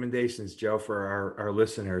 Strong recommendations, Joe, for our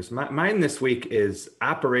listeners. Mine this week is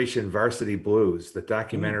Operation Varsity Blues, the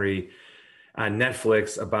documentary on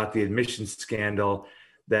Netflix about the admissions scandal.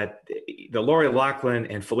 That the Lori Loughlin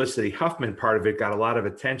and Felicity Huffman part of it got a lot of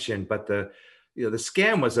attention, but the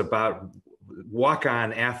scam was about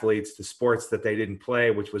walk-on athletes to sports that they didn't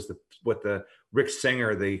play, which was what the Rick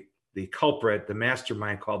Singer, the culprit, the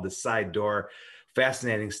mastermind, called the side door.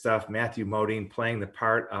 Fascinating stuff. Matthew Modine playing the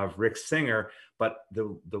part of Rick Singer, but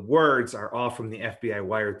the words are all from the FBI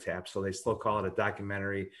wiretap, so they still call it a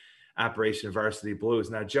documentary, Operation Varsity Blues.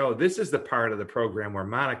 Now, Joe, this is the part of the program where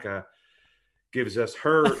Monica gives us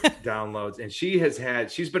her downloads, and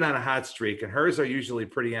she's been on a hot streak, and hers are usually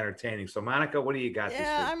pretty entertaining. So, Monica, what do you got this week?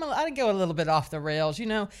 I go a little bit off the rails.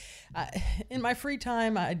 In my free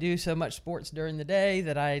time, I do so much sports during the day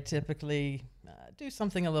that I typically do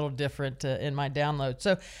something a little different in my download.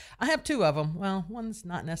 So I have two of them. Well, one's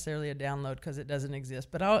not necessarily a download because it doesn't exist,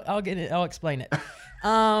 but I'll explain it.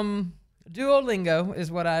 Duolingo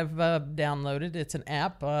is what I've downloaded. It's an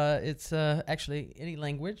app. It's actually any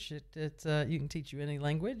language. You can teach you any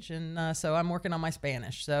language, and so I'm working on my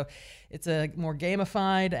Spanish. So it's a more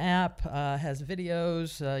gamified app. Has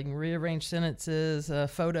videos. You can rearrange sentences,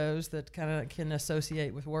 photos that kind of can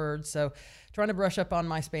associate with words. So trying to brush up on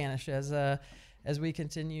my Spanish as we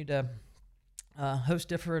continue to host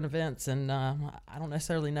different events, and I don't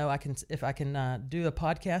necessarily know if I can do a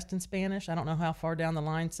podcast in Spanish. I don't know how far down the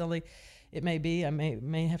line, Sully, it may be. I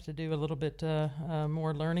may have to do a little bit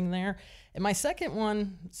more learning there. And my second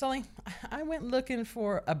one, Sully, I went looking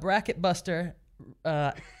for a bracket buster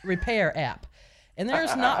repair app, and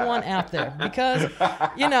there's not one out there because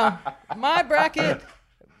my bracket.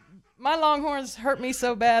 My Longhorns hurt me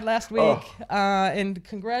so bad last week, and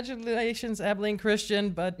congratulations, Abilene Christian,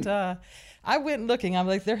 but I went looking. I'm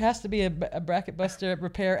like, there has to be a bracket buster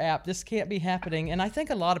repair app. This can't be happening, and I think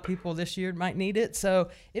a lot of people this year might need it, so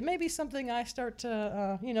it may be something I start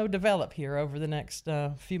to, develop here over the next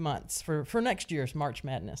few months for next year's March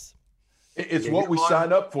Madness. It's what we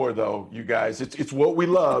sign up for, though, you guys. It's what we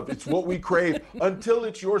love. It's what we crave until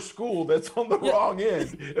it's your school that's on the wrong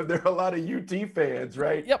end. If there are a lot of UT fans,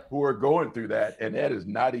 right, who are going through that, and that is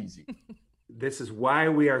not easy. This is why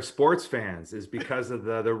we are sports fans, is because of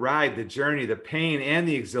the ride, the journey, the pain, and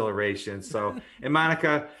the exhilaration. So, and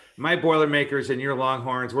Monica, my Boilermakers and your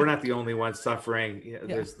Longhorns, we're not the only ones suffering.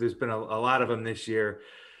 There's been a lot of them this year.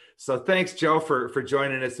 So thanks, Joe, for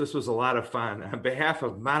joining us. This was a lot of fun. On behalf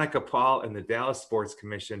of Monica Paul and the Dallas Sports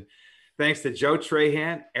Commission, thanks to Joe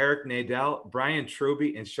Trahan, Eric Nadel, Bryan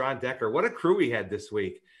Trubey, and Sean Decker. What a crew we had this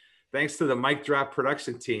week. Thanks to the Mic Drop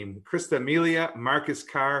production team, Krista Amelia, Marcus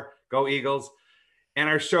Carr, Go Eagles, and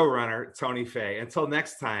our showrunner, Tony Fay. Until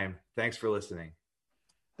next time, thanks for listening.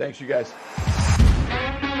 Thanks, you guys.